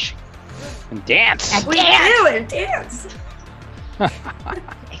bridge and dance. We do and dance. Yeah.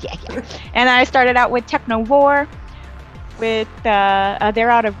 And I started out with Technovore. With they're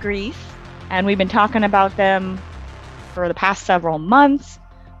out of Greece, and we've been talking about them for the past several months.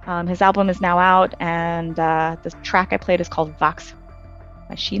 His album is now out, and the track I played is called Vox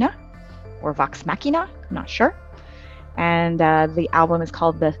Machina or Vox Machina. I'm not sure. And the album is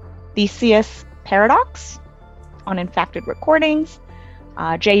called The Theseus Paradox on Infacted Recordings.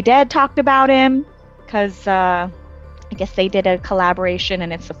 Jay Dead talked about him because I guess they did a collaboration,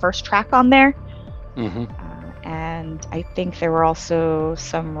 and it's the first track on there. Mm-hmm. And I think there were also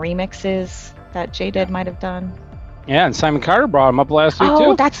some remixes that Jay Dead might have done. Yeah, and Simon Carter brought him up last week too.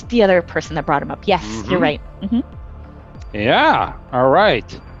 Oh, that's the other person that brought him up. Yes, You're right. Mm-hmm. Yeah. All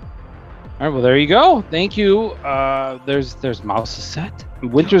right. All right. Well, there you go. Thank you. There's Mouse's set.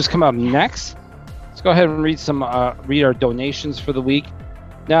 Winter's come up next. Let's go ahead and read our donations for the week.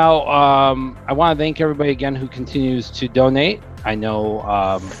 Now, I want to thank everybody again who continues to donate. I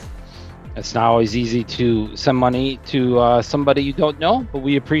know it's not always easy to send money to somebody you don't know, but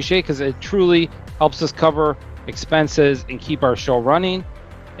we appreciate because it truly helps us cover expenses and keep our show running.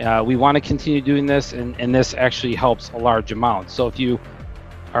 We want to continue doing this, and this actually helps a large amount. So if you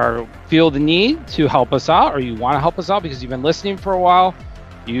feel the need to help us out, or you want to help us out because you've been listening for a while,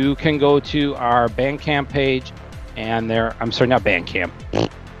 you can go to our Bandcamp page, and not Bandcamp,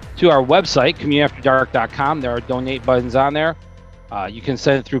 to our website, communityafterdark.com. There are donate buttons on there. You can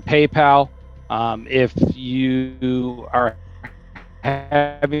send it through PayPal. If you are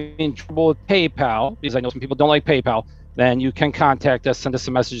having trouble with PayPal, because I know some people don't like PayPal, then you can contact us, send us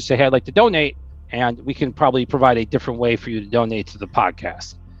a message, say, hey, I'd like to donate, and we can probably provide a different way for you to donate to the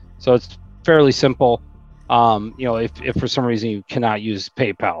podcast. So it's fairly simple, if for some reason you cannot use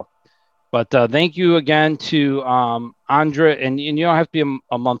PayPal. But thank you again to Andra, and you don't have to be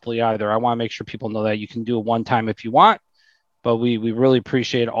a monthly either. I want to make sure people know that you can do it one time if you want, but we really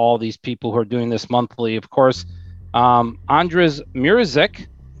appreciate all these people who are doing this monthly. Of course, Andres Murazik,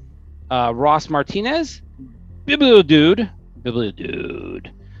 Ross Martinez, Bibliodude.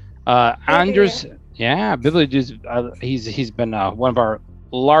 Andres, Bibliodude, he's been one of our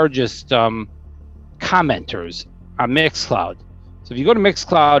largest commenters on Mixcloud. So if you go to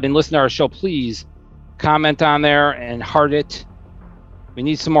Mixcloud and listen to our show, please comment on there and heart it. We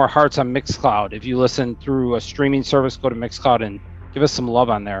need some more hearts on Mixcloud. If you listen through a streaming service, go to Mixcloud and give us some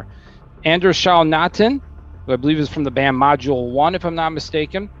love on there. Andrew Shaw Natin, who I believe is from the band Module 1, if I'm not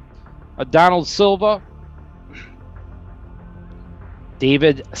mistaken. Donald Silva.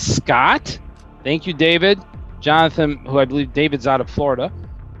 David Scott. Thank you, David. Jonathan, who I believe David's out of Florida.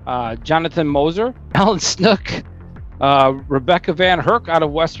 Jonathan Moser. Alan Snook. Rebecca Van Herk out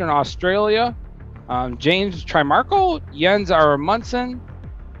of Western Australia. James Trimarco. Jens R. Munson.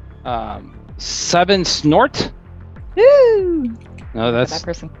 Seven Snort. Woo! No, that's that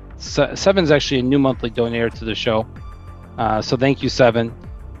person. Seven's actually a new monthly donator to the show. So thank you, Seven.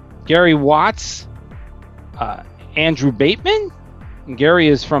 Gary Watts. Andrew Bateman. And Gary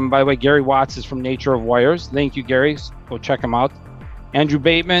Watts is from Nature of Wires. Thank you, Gary. Go check him out. Andrew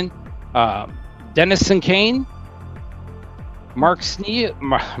Bateman. Denison Kane. Mark Steele.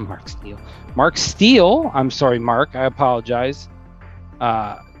 I'm sorry, Mark. I apologize.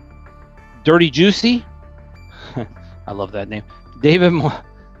 Dirty Juicy. I love that name. David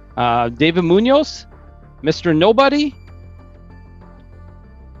Munoz. Mr. Nobody.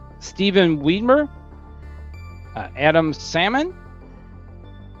 Stephen Wiedmer. Adam Salmon.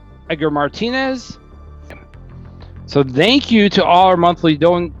 Edgar Martinez. So thank you to all our monthly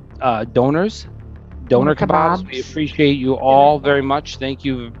donors. Donor kebabs. We appreciate you all very much. Thank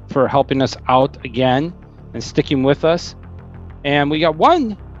you for helping us out again and sticking with us. And we got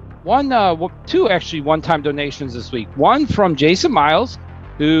two actually one-time donations this week. One from Jason Miles,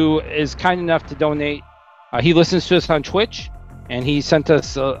 who is kind enough to donate. He listens to us on Twitch, and he sent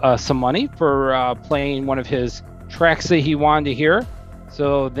us some money for playing one of his tracks that he wanted to hear.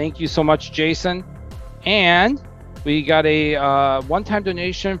 So thank you so much, Jason. And we got a one-time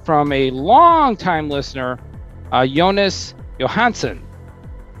donation from a long-time listener, Jonas Johansson.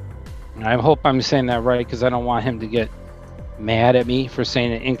 And I hope I'm saying that right, because I don't want him to get mad at me for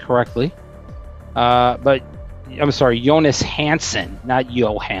saying it incorrectly. But I'm sorry, Jonas Hansen, not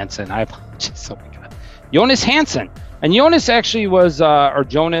Johansson. I apologize. Oh my God. Jonas Hansen. And Jonas actually was,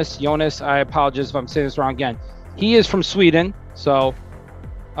 Jonas, I apologize if I'm saying this wrong again. He is from Sweden, so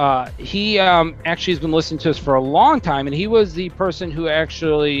he actually has been listening to us for a long time, and he was the person who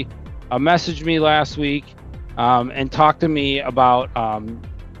actually messaged me last week and talked to me about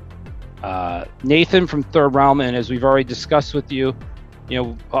Nathan from Third Realm. And as we've already discussed with you,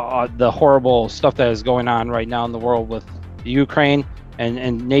 the horrible stuff that is going on right now in the world with the Ukraine.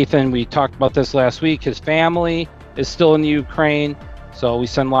 And Nathan, we talked about this last week. His family is still in the Ukraine, so we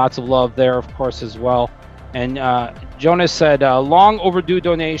send lots of love there, of course, as well. And Jonas said, long overdue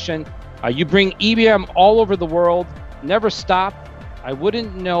donation. You bring EBM all over the world. Never stop. I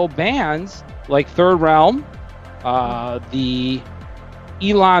wouldn't know bands like Third Realm, the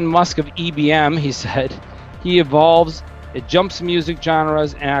Elon Musk of EBM, he said. He evolves. It jumps music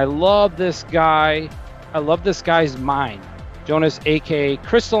genres. And I love this guy. I love this guy's mind. Jonas, a.k.a.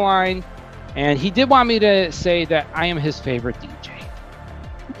 Crystalline. And he did want me to say that I am his favorite DJ.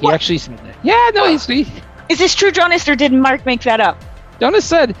 He actually said that. Yeah, no, he's... Is this true, Jonas, or did Mark make that up? Jonas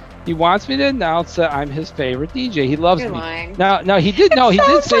said he wants me to announce that I'm his favorite DJ. He loves me. Lying. No, he did. No, he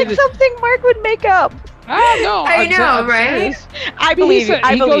did say that. Something Mark would make up. I know. I know, right? I believe you.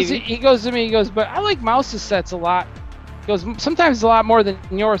 I believe you. He goes to me. He goes, but I like Mouse's sets a lot. He goes, sometimes a lot more than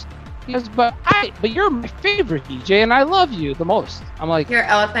yours. He goes, but you're my favorite DJ, and I love you the most. I'm like, your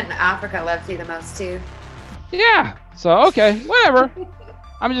elephant in Africa loves you the most too. Yeah. So okay, whatever.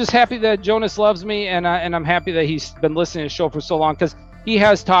 I'm just happy that Jonas loves me, and I'm happy that he's been listening to the show for so long, because he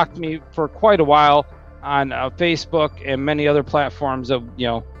has talked to me for quite a while on Facebook and many other platforms. Of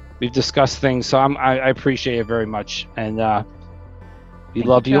we've discussed things, so I appreciate it very much, and we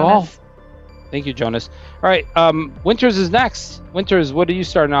love you all. Thank you, Jonas. All right, Winters is next. Winters, what are you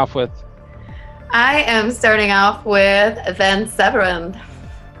starting off with? I am starting off with Van Severin.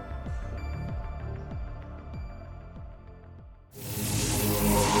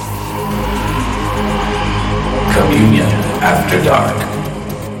 Communion After Dark.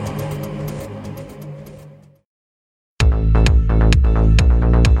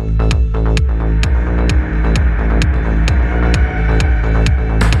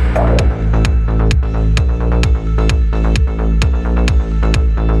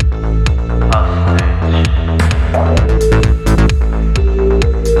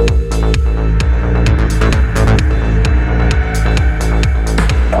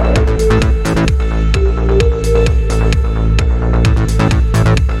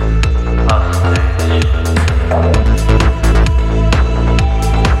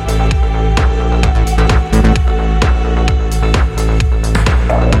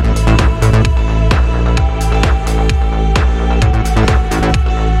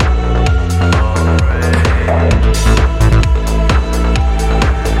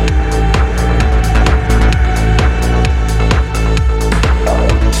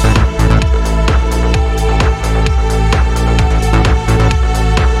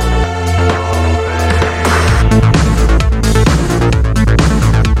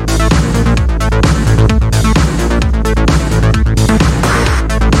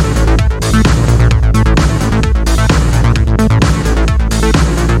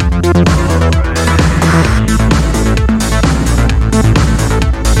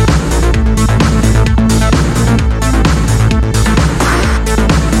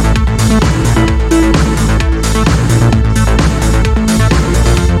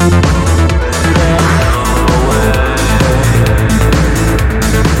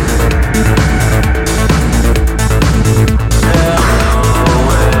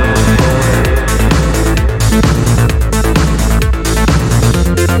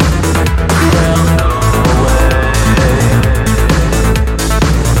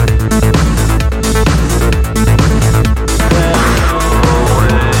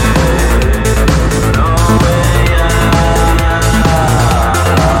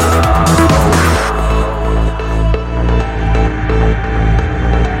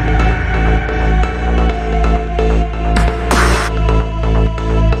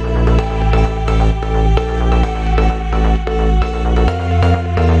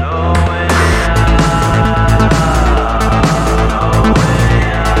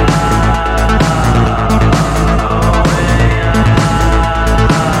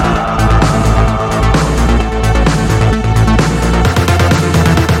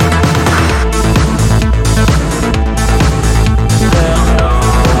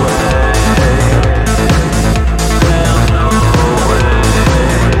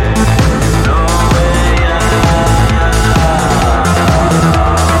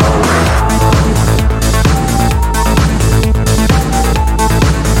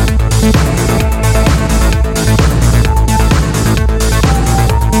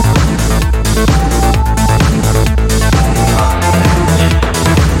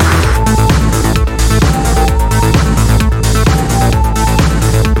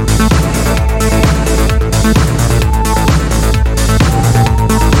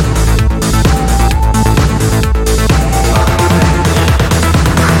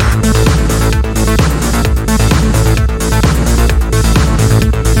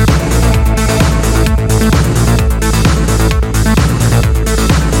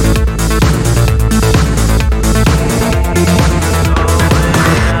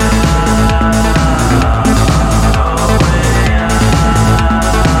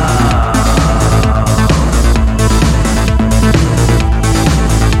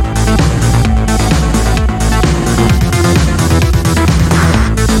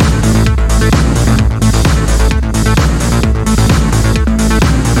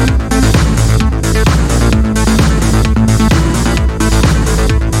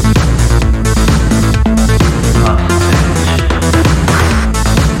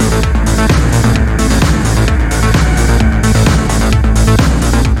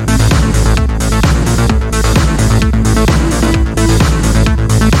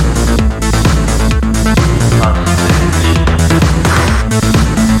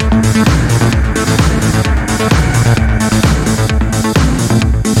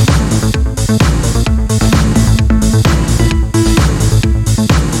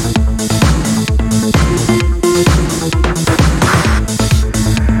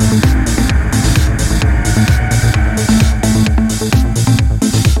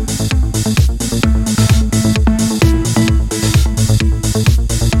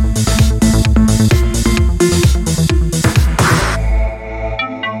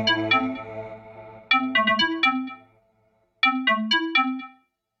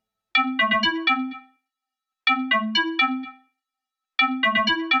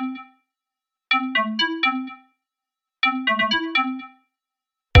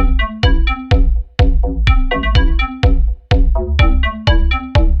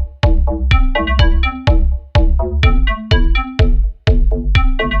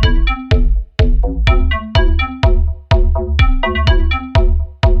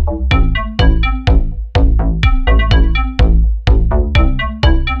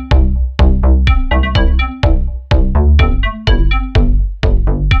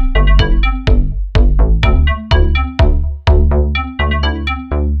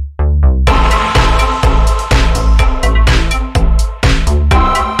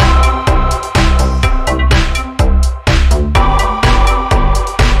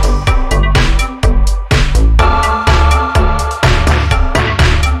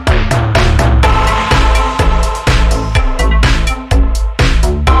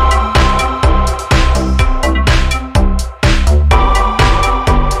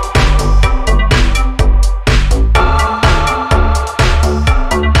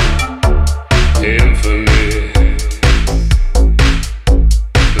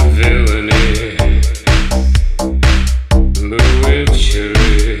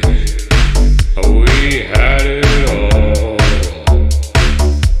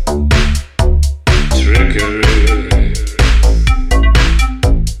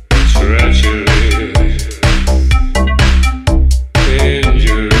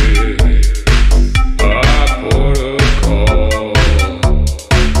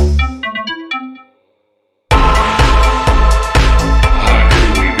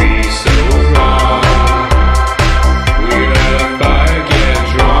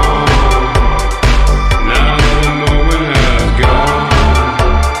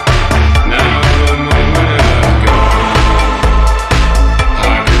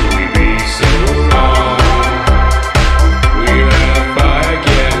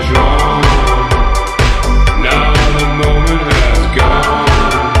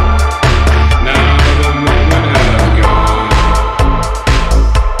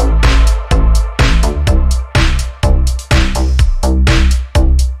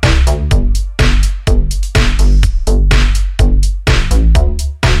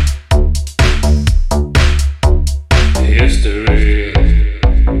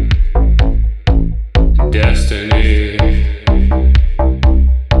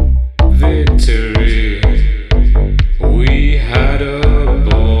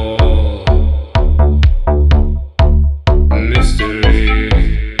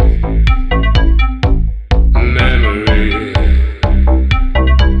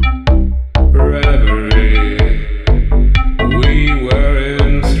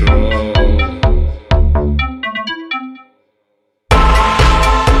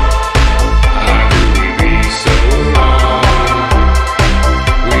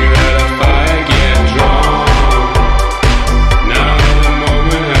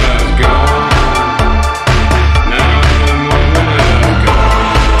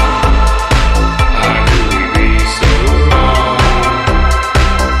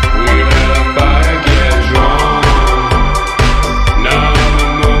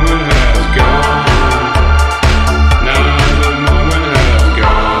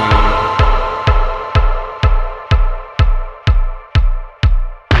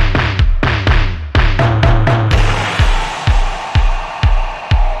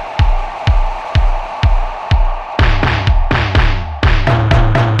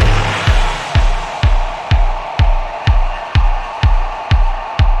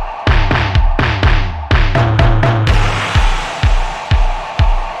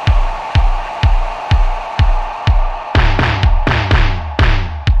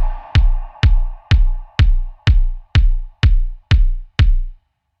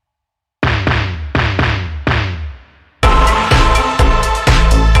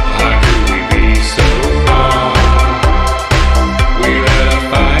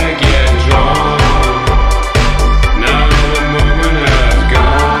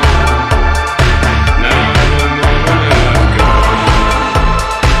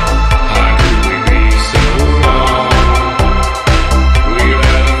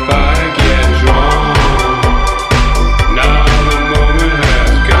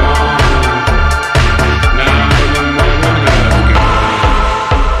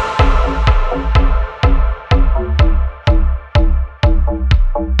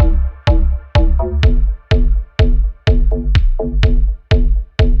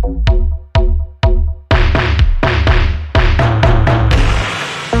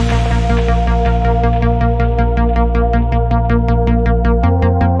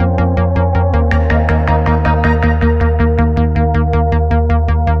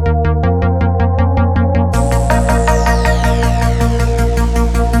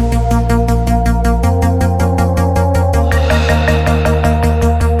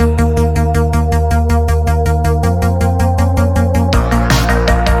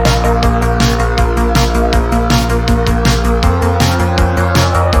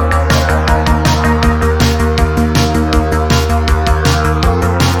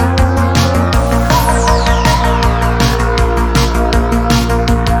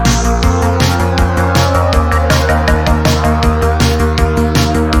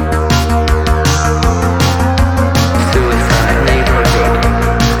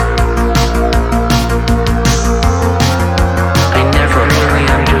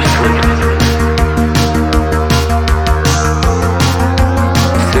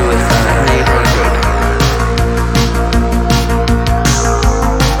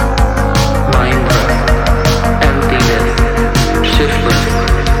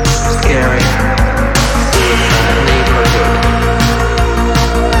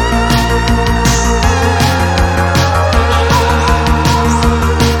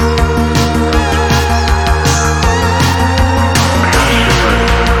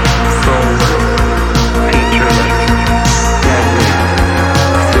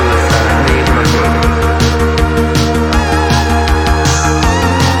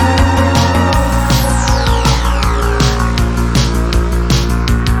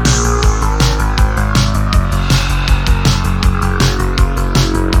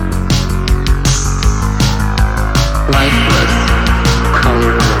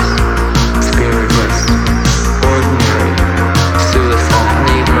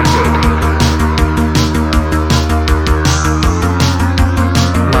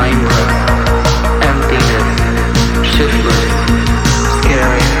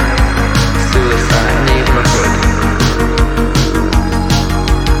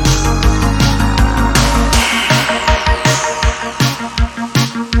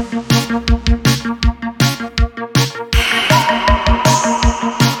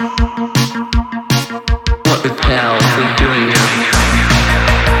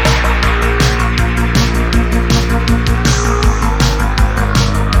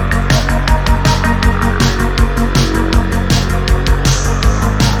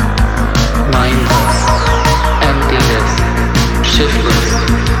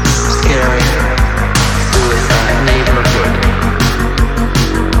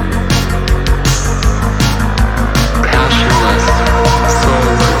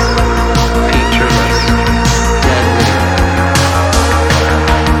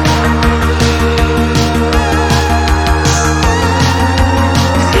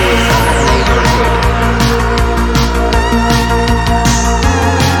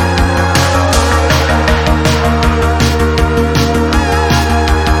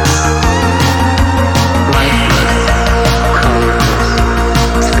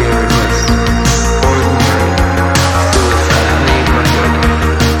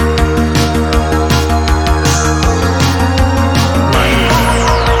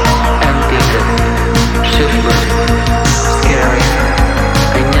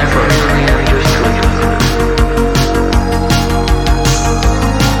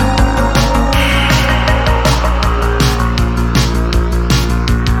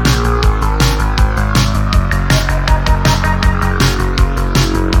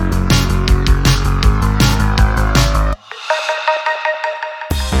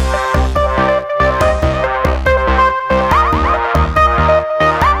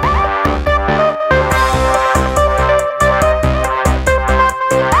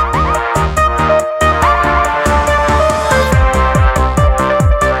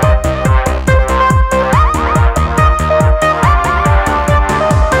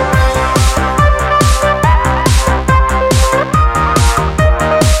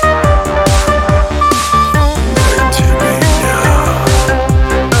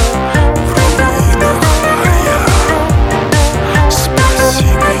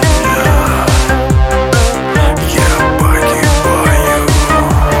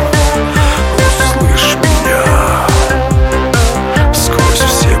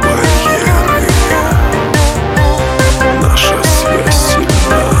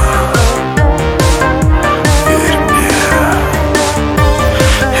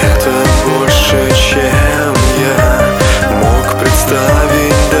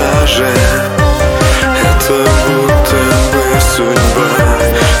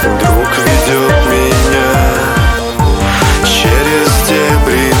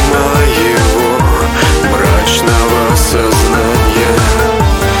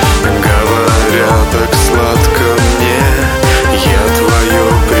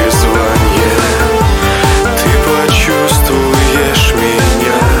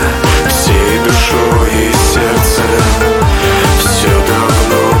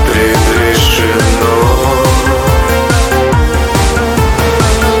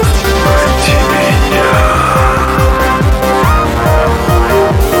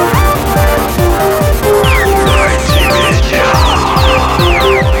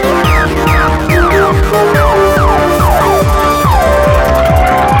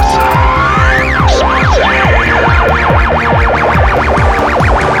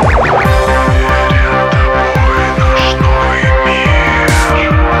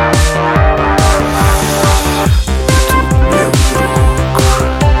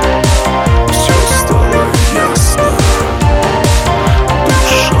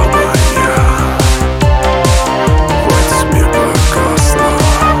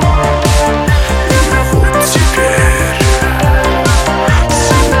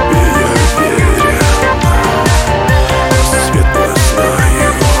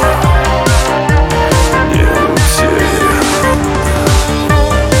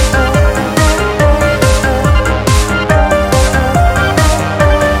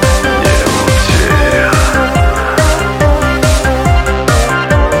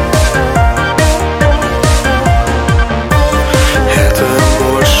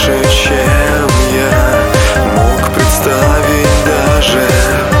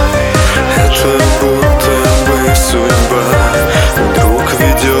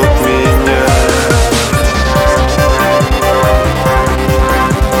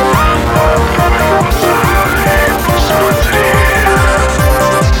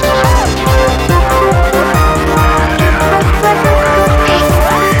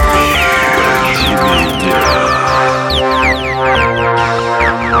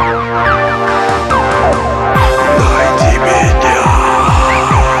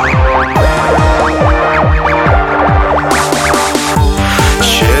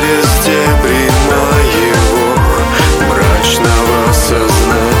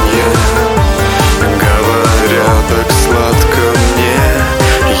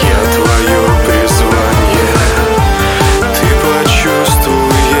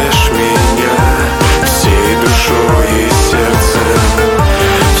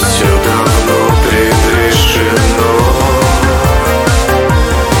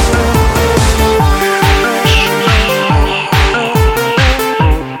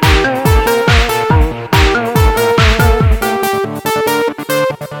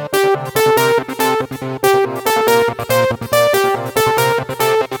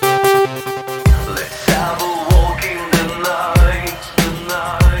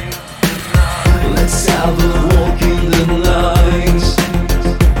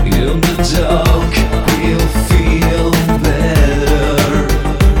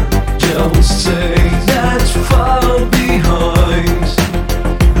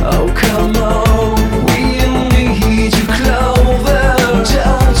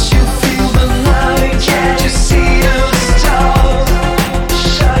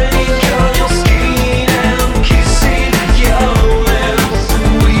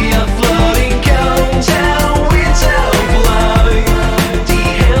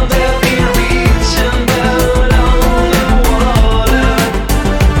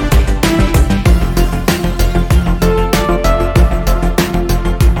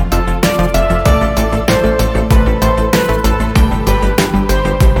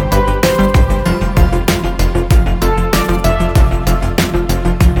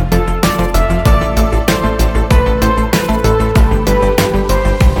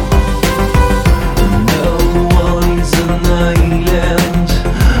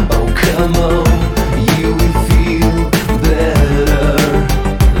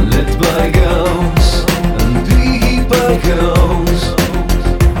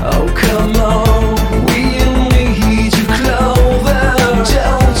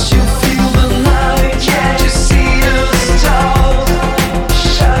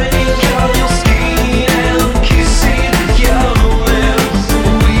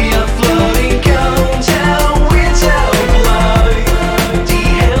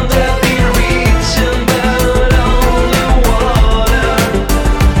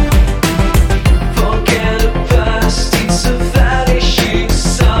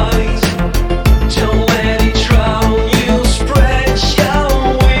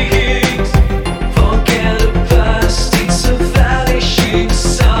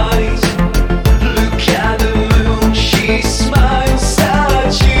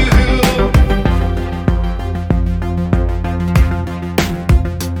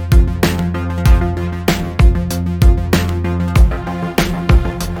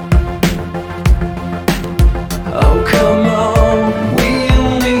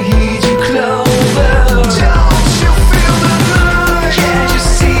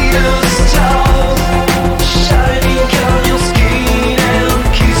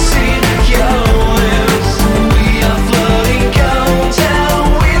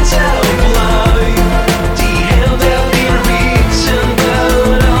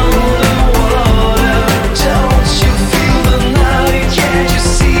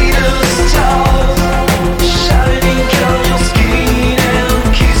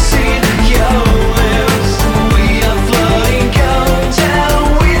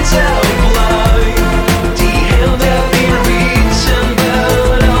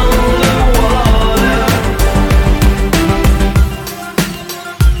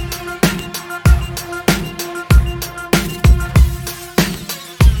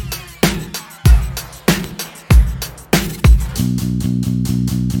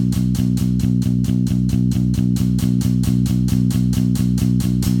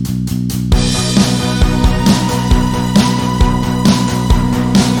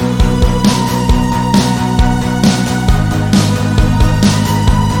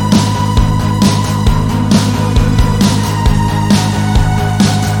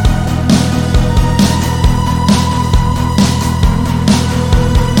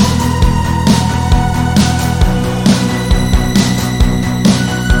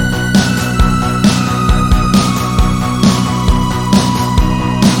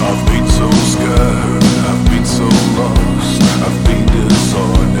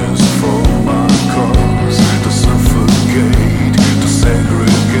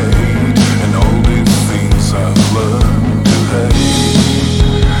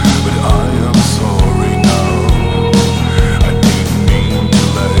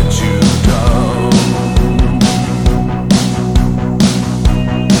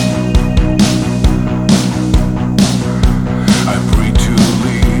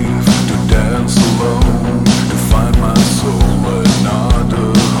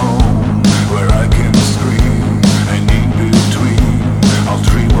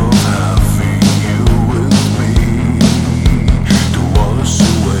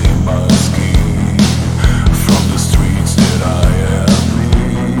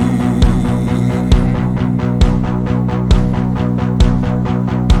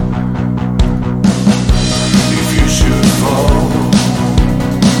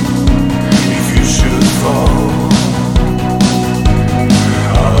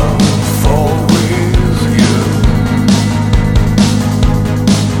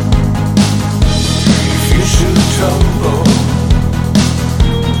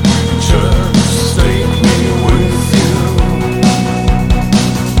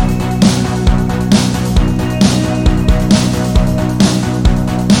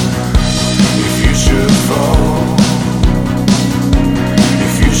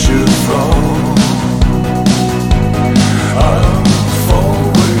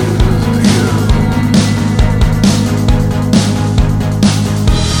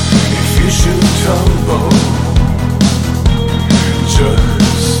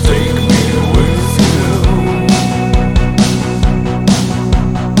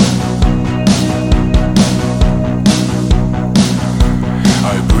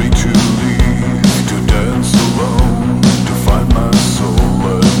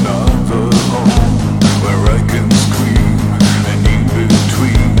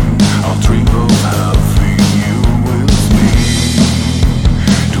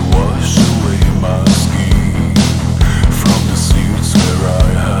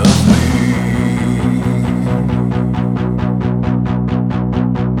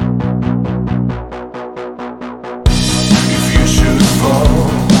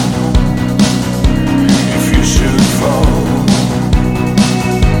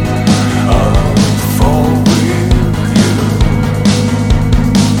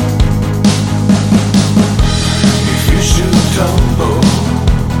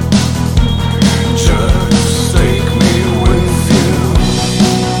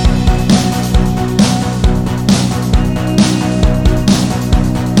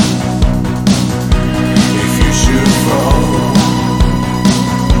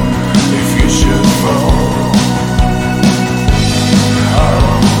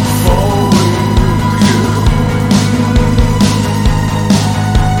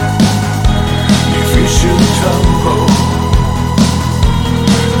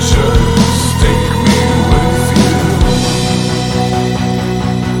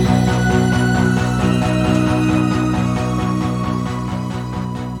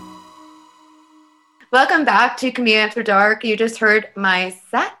 Welcome back to Commute After Dark. You just heard my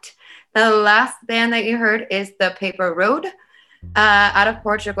set. The last band that you heard is The Paper Road out of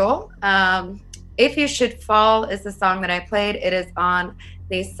Portugal. If You Should Fall is the song that I played. It is on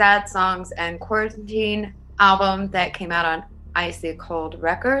the Sad Songs and Quarantine album that came out on Icy Cold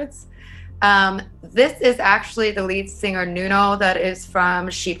Records. This is actually the lead singer Nuno that is from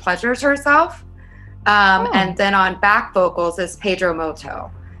She Pleasures Herself. And then on back vocals is Pedro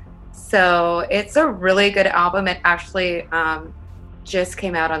Moto. So it's a really good album. It actually just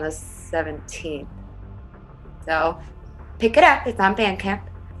came out on the 17th. So pick it up. It's on Bandcamp.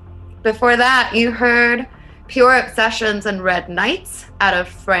 Before that, you heard Pure Obsessions and Red Nights out of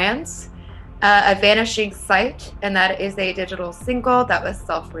France, A Vanishing Sight, and that is a digital single that was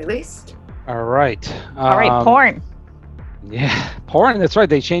self-released. All right. Porn. Yeah, Porn. That's right.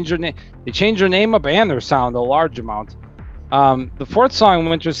 They changed their name. They changed their name up and their sound a large amount. The fourth song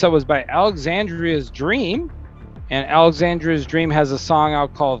Winter said was by Alexandria's Dream, and Alexandria's Dream has a song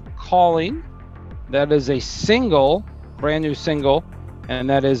out called Calling. That is a single, brand new single, and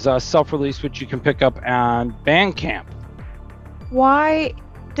that is self-released, which you can pick up on Bandcamp. Why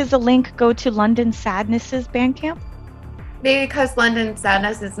does the link go to London Sadness's Bandcamp? Because London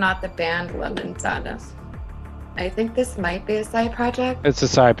Sadness is not the band London Sadness. I think this might be a side project. It's a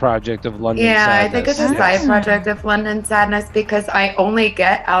side project of London Sadness. Yeah, I think it's a side project of London Sadness because I only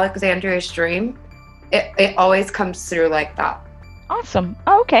get Alexandria's Dream. It always comes through like that. Awesome.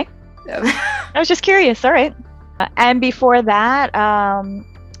 Oh, okay. I was just curious. All right. And before that,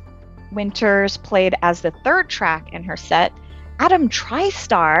 Winters played as the third track in her set, Adam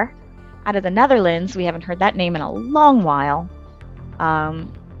TriStar out of the Netherlands. We haven't heard that name in a long while.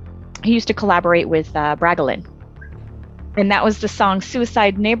 He used to collaborate with Bragelin. And that was the song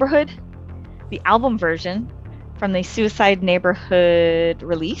Suicide Neighborhood, the album version from the Suicide Neighborhood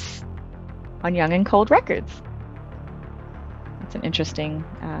release on Young and Cold Records. That's an interesting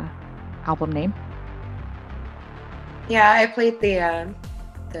album name. Yeah, I played the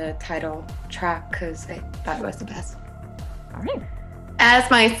title track because I thought it was the best. All right. As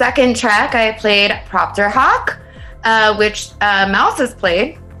my second track, I played Propter Hawk, which Mouse has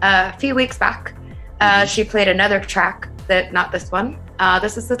played a few weeks back. She played another track, not this one.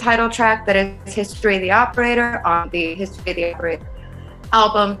 This is the title track that is History of the Operator on the History of the Operator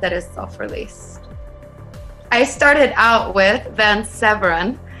album that is self-released. I started out with Van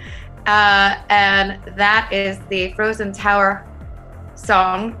Severen, and that is the Frozen Tower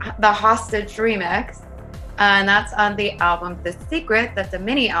song, the Hostage remix, and that's on the album The Secret. That's a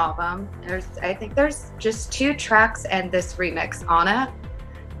mini album. I think there's just 2 tracks and this remix on it,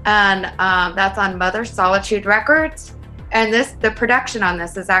 and that's on Mother Solitude Records. And the production on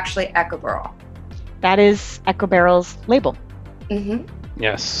this is actually Echo Barrel. That is Echo Barrel's label. Mm-hmm.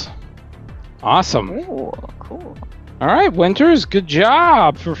 Yes. Awesome. Ooh, cool. All right, Winters, good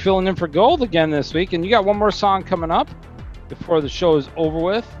job for filling in for gold again this week. And you got one more song coming up before the show is over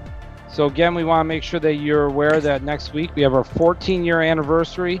with. So again, we want to make sure that you're aware that next week we have our 14-year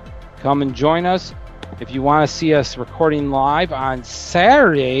anniversary. Come and join us. If you want to see us recording live on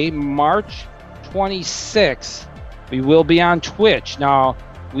Saturday, March 26th, we will be on Twitch. Now,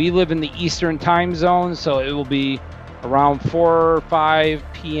 we live in the Eastern time zone, so it will be around 4 or 5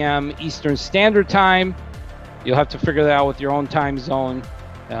 p.m. Eastern Standard Time. You'll have to figure that out with your own time zone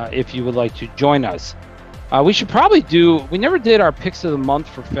if you would like to join us. We should probably we never did our picks of the month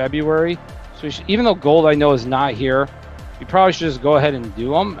for February, so even though Gold I know is not here, we probably should just go ahead and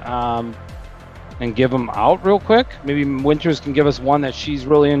do them and give them out real quick. Maybe Winters can give us one that she's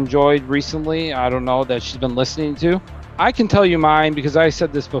really enjoyed recently. I don't know, that she's been listening to. I can tell you mine because I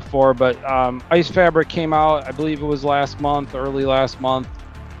said this before, but Ice Fabric came out, I believe it was early last month.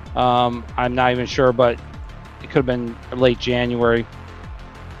 I'm not even sure, but it could have been late January.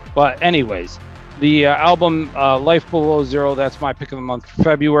 But anyways, the album Life Below Zero, that's my pick of the month for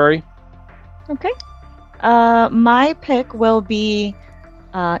February. Okay. My pick will be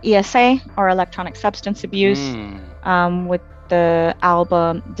ESA, or Electronic Substance Abuse, with the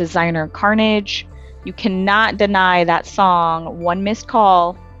album Designer Carnage. You cannot deny that song, One Missed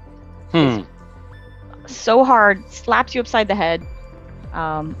Call. So hard, slaps you upside the head.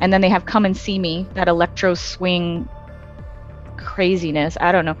 And then they have Come and See Me, that electro swing craziness.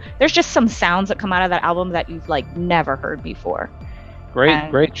 I don't know. There's just some sounds that come out of that album that you've never heard before. Great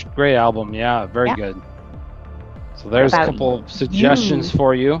album. Yeah, very good. So there's a couple of suggestions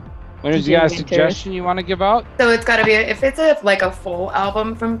for you. When is you got a suggestion you want to give out? So it's got to be, if it's a full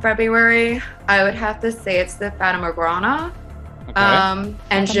album from February, I would have to say it's the Fata Morgana,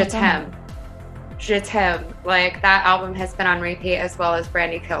 and Je T'aime. Je T'aime. That album has been on repeat, as well as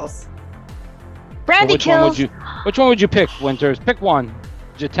Brandy Kills. Brandy Kills. Which one would you pick, Winters? Pick one.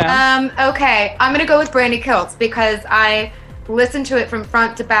 Jatem? Okay, I'm gonna go with Brandy Kills because I listened to it from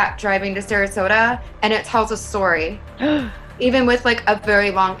front to back driving to Sarasota, and it tells a story, even with like a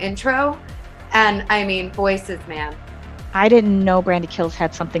very long intro. And I mean, voices, man. I didn't know Brandy Kills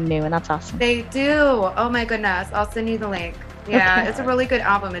had something new, and that's awesome. They do. Oh my goodness, I'll send you the link. Yeah, Okay. It's a really good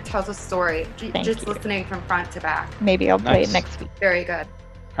album. It tells a story, Thank just you. listening from front to back. Maybe I'll play Nice. it next week. Very good.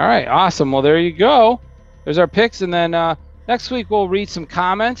 All right, awesome. Well, there you go. There's our picks, and then next week we'll read some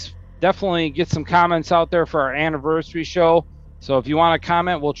comments. Definitely get some comments out there for our anniversary show. So if you want to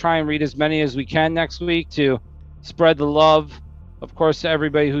comment, we'll try and read as many as we can next week to spread the love, of course, to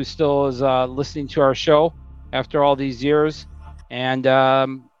everybody who still is listening to our show after all these years. And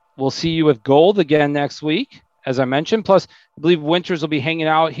we'll see you with Gold again next week, as I mentioned. Plus, I believe Winters will be hanging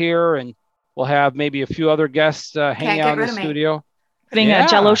out here, and we'll have maybe a few other guests hanging out in the studio. Putting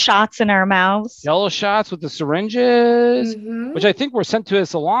Jello shots in our mouths. Jello shots with the syringes, Mm-hmm. which I think were sent to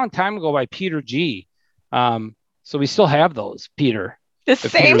us a long time ago by Peter G. So we still have those, Peter. The if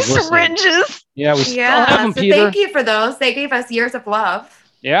same Peter's listening. syringes. Yeah, we still Yeah, have them, so Peter. thank you for those. They gave us years of love.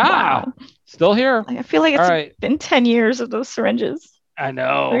 Yeah, Wow. still here. I feel like it's All right. been 10 years of those syringes. I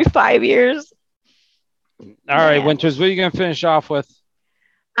know. Maybe 5 years. All right, Winters, what are you going to finish off with?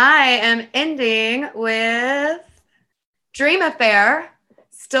 I am ending with Dream Affair,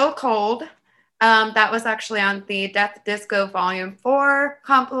 Still Cold. That was actually on the Death Disco Volume 4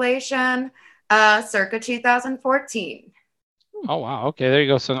 compilation, circa 2014. Oh, wow. Okay, there you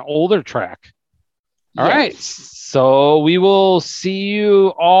go. So an older track. All Yes. right. So we will see you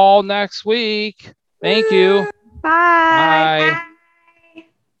all next week. Thank you. Bye. Bye.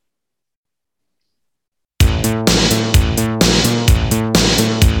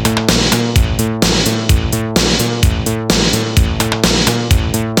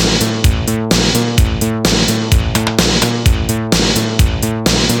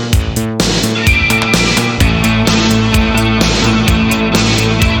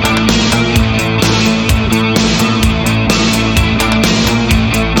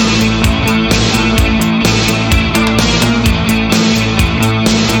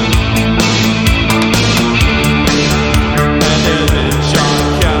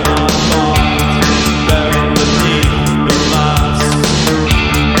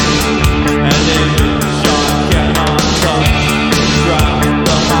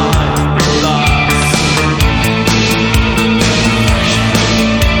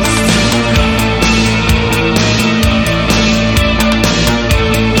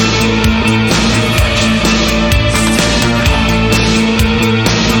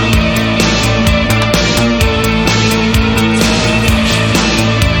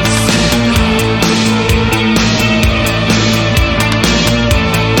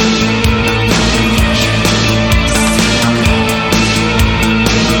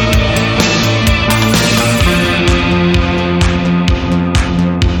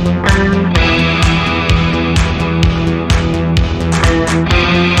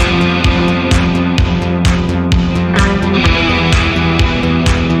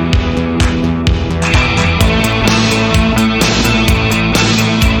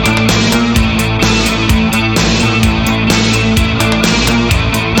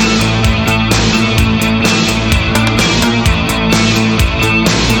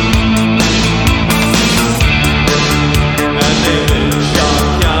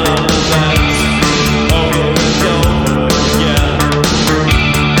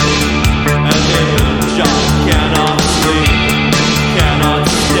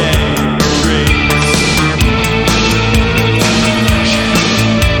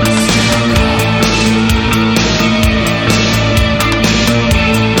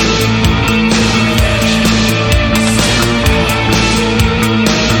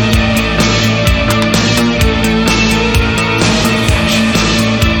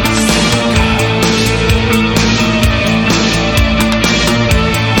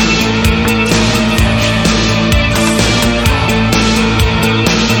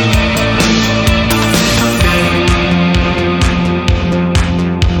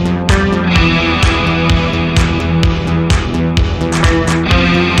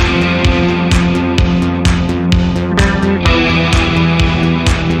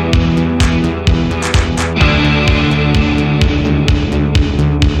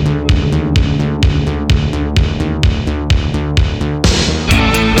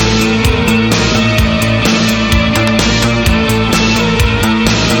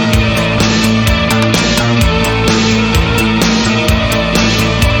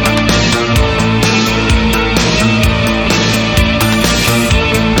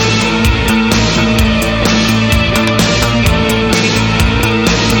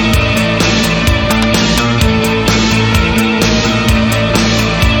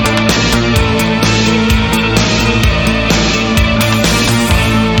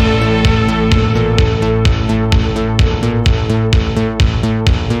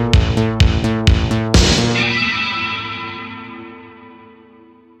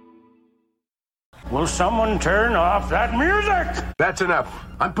 Someone turn off that music! That's enough.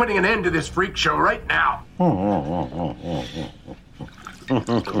 I'm putting an end to this freak show right now.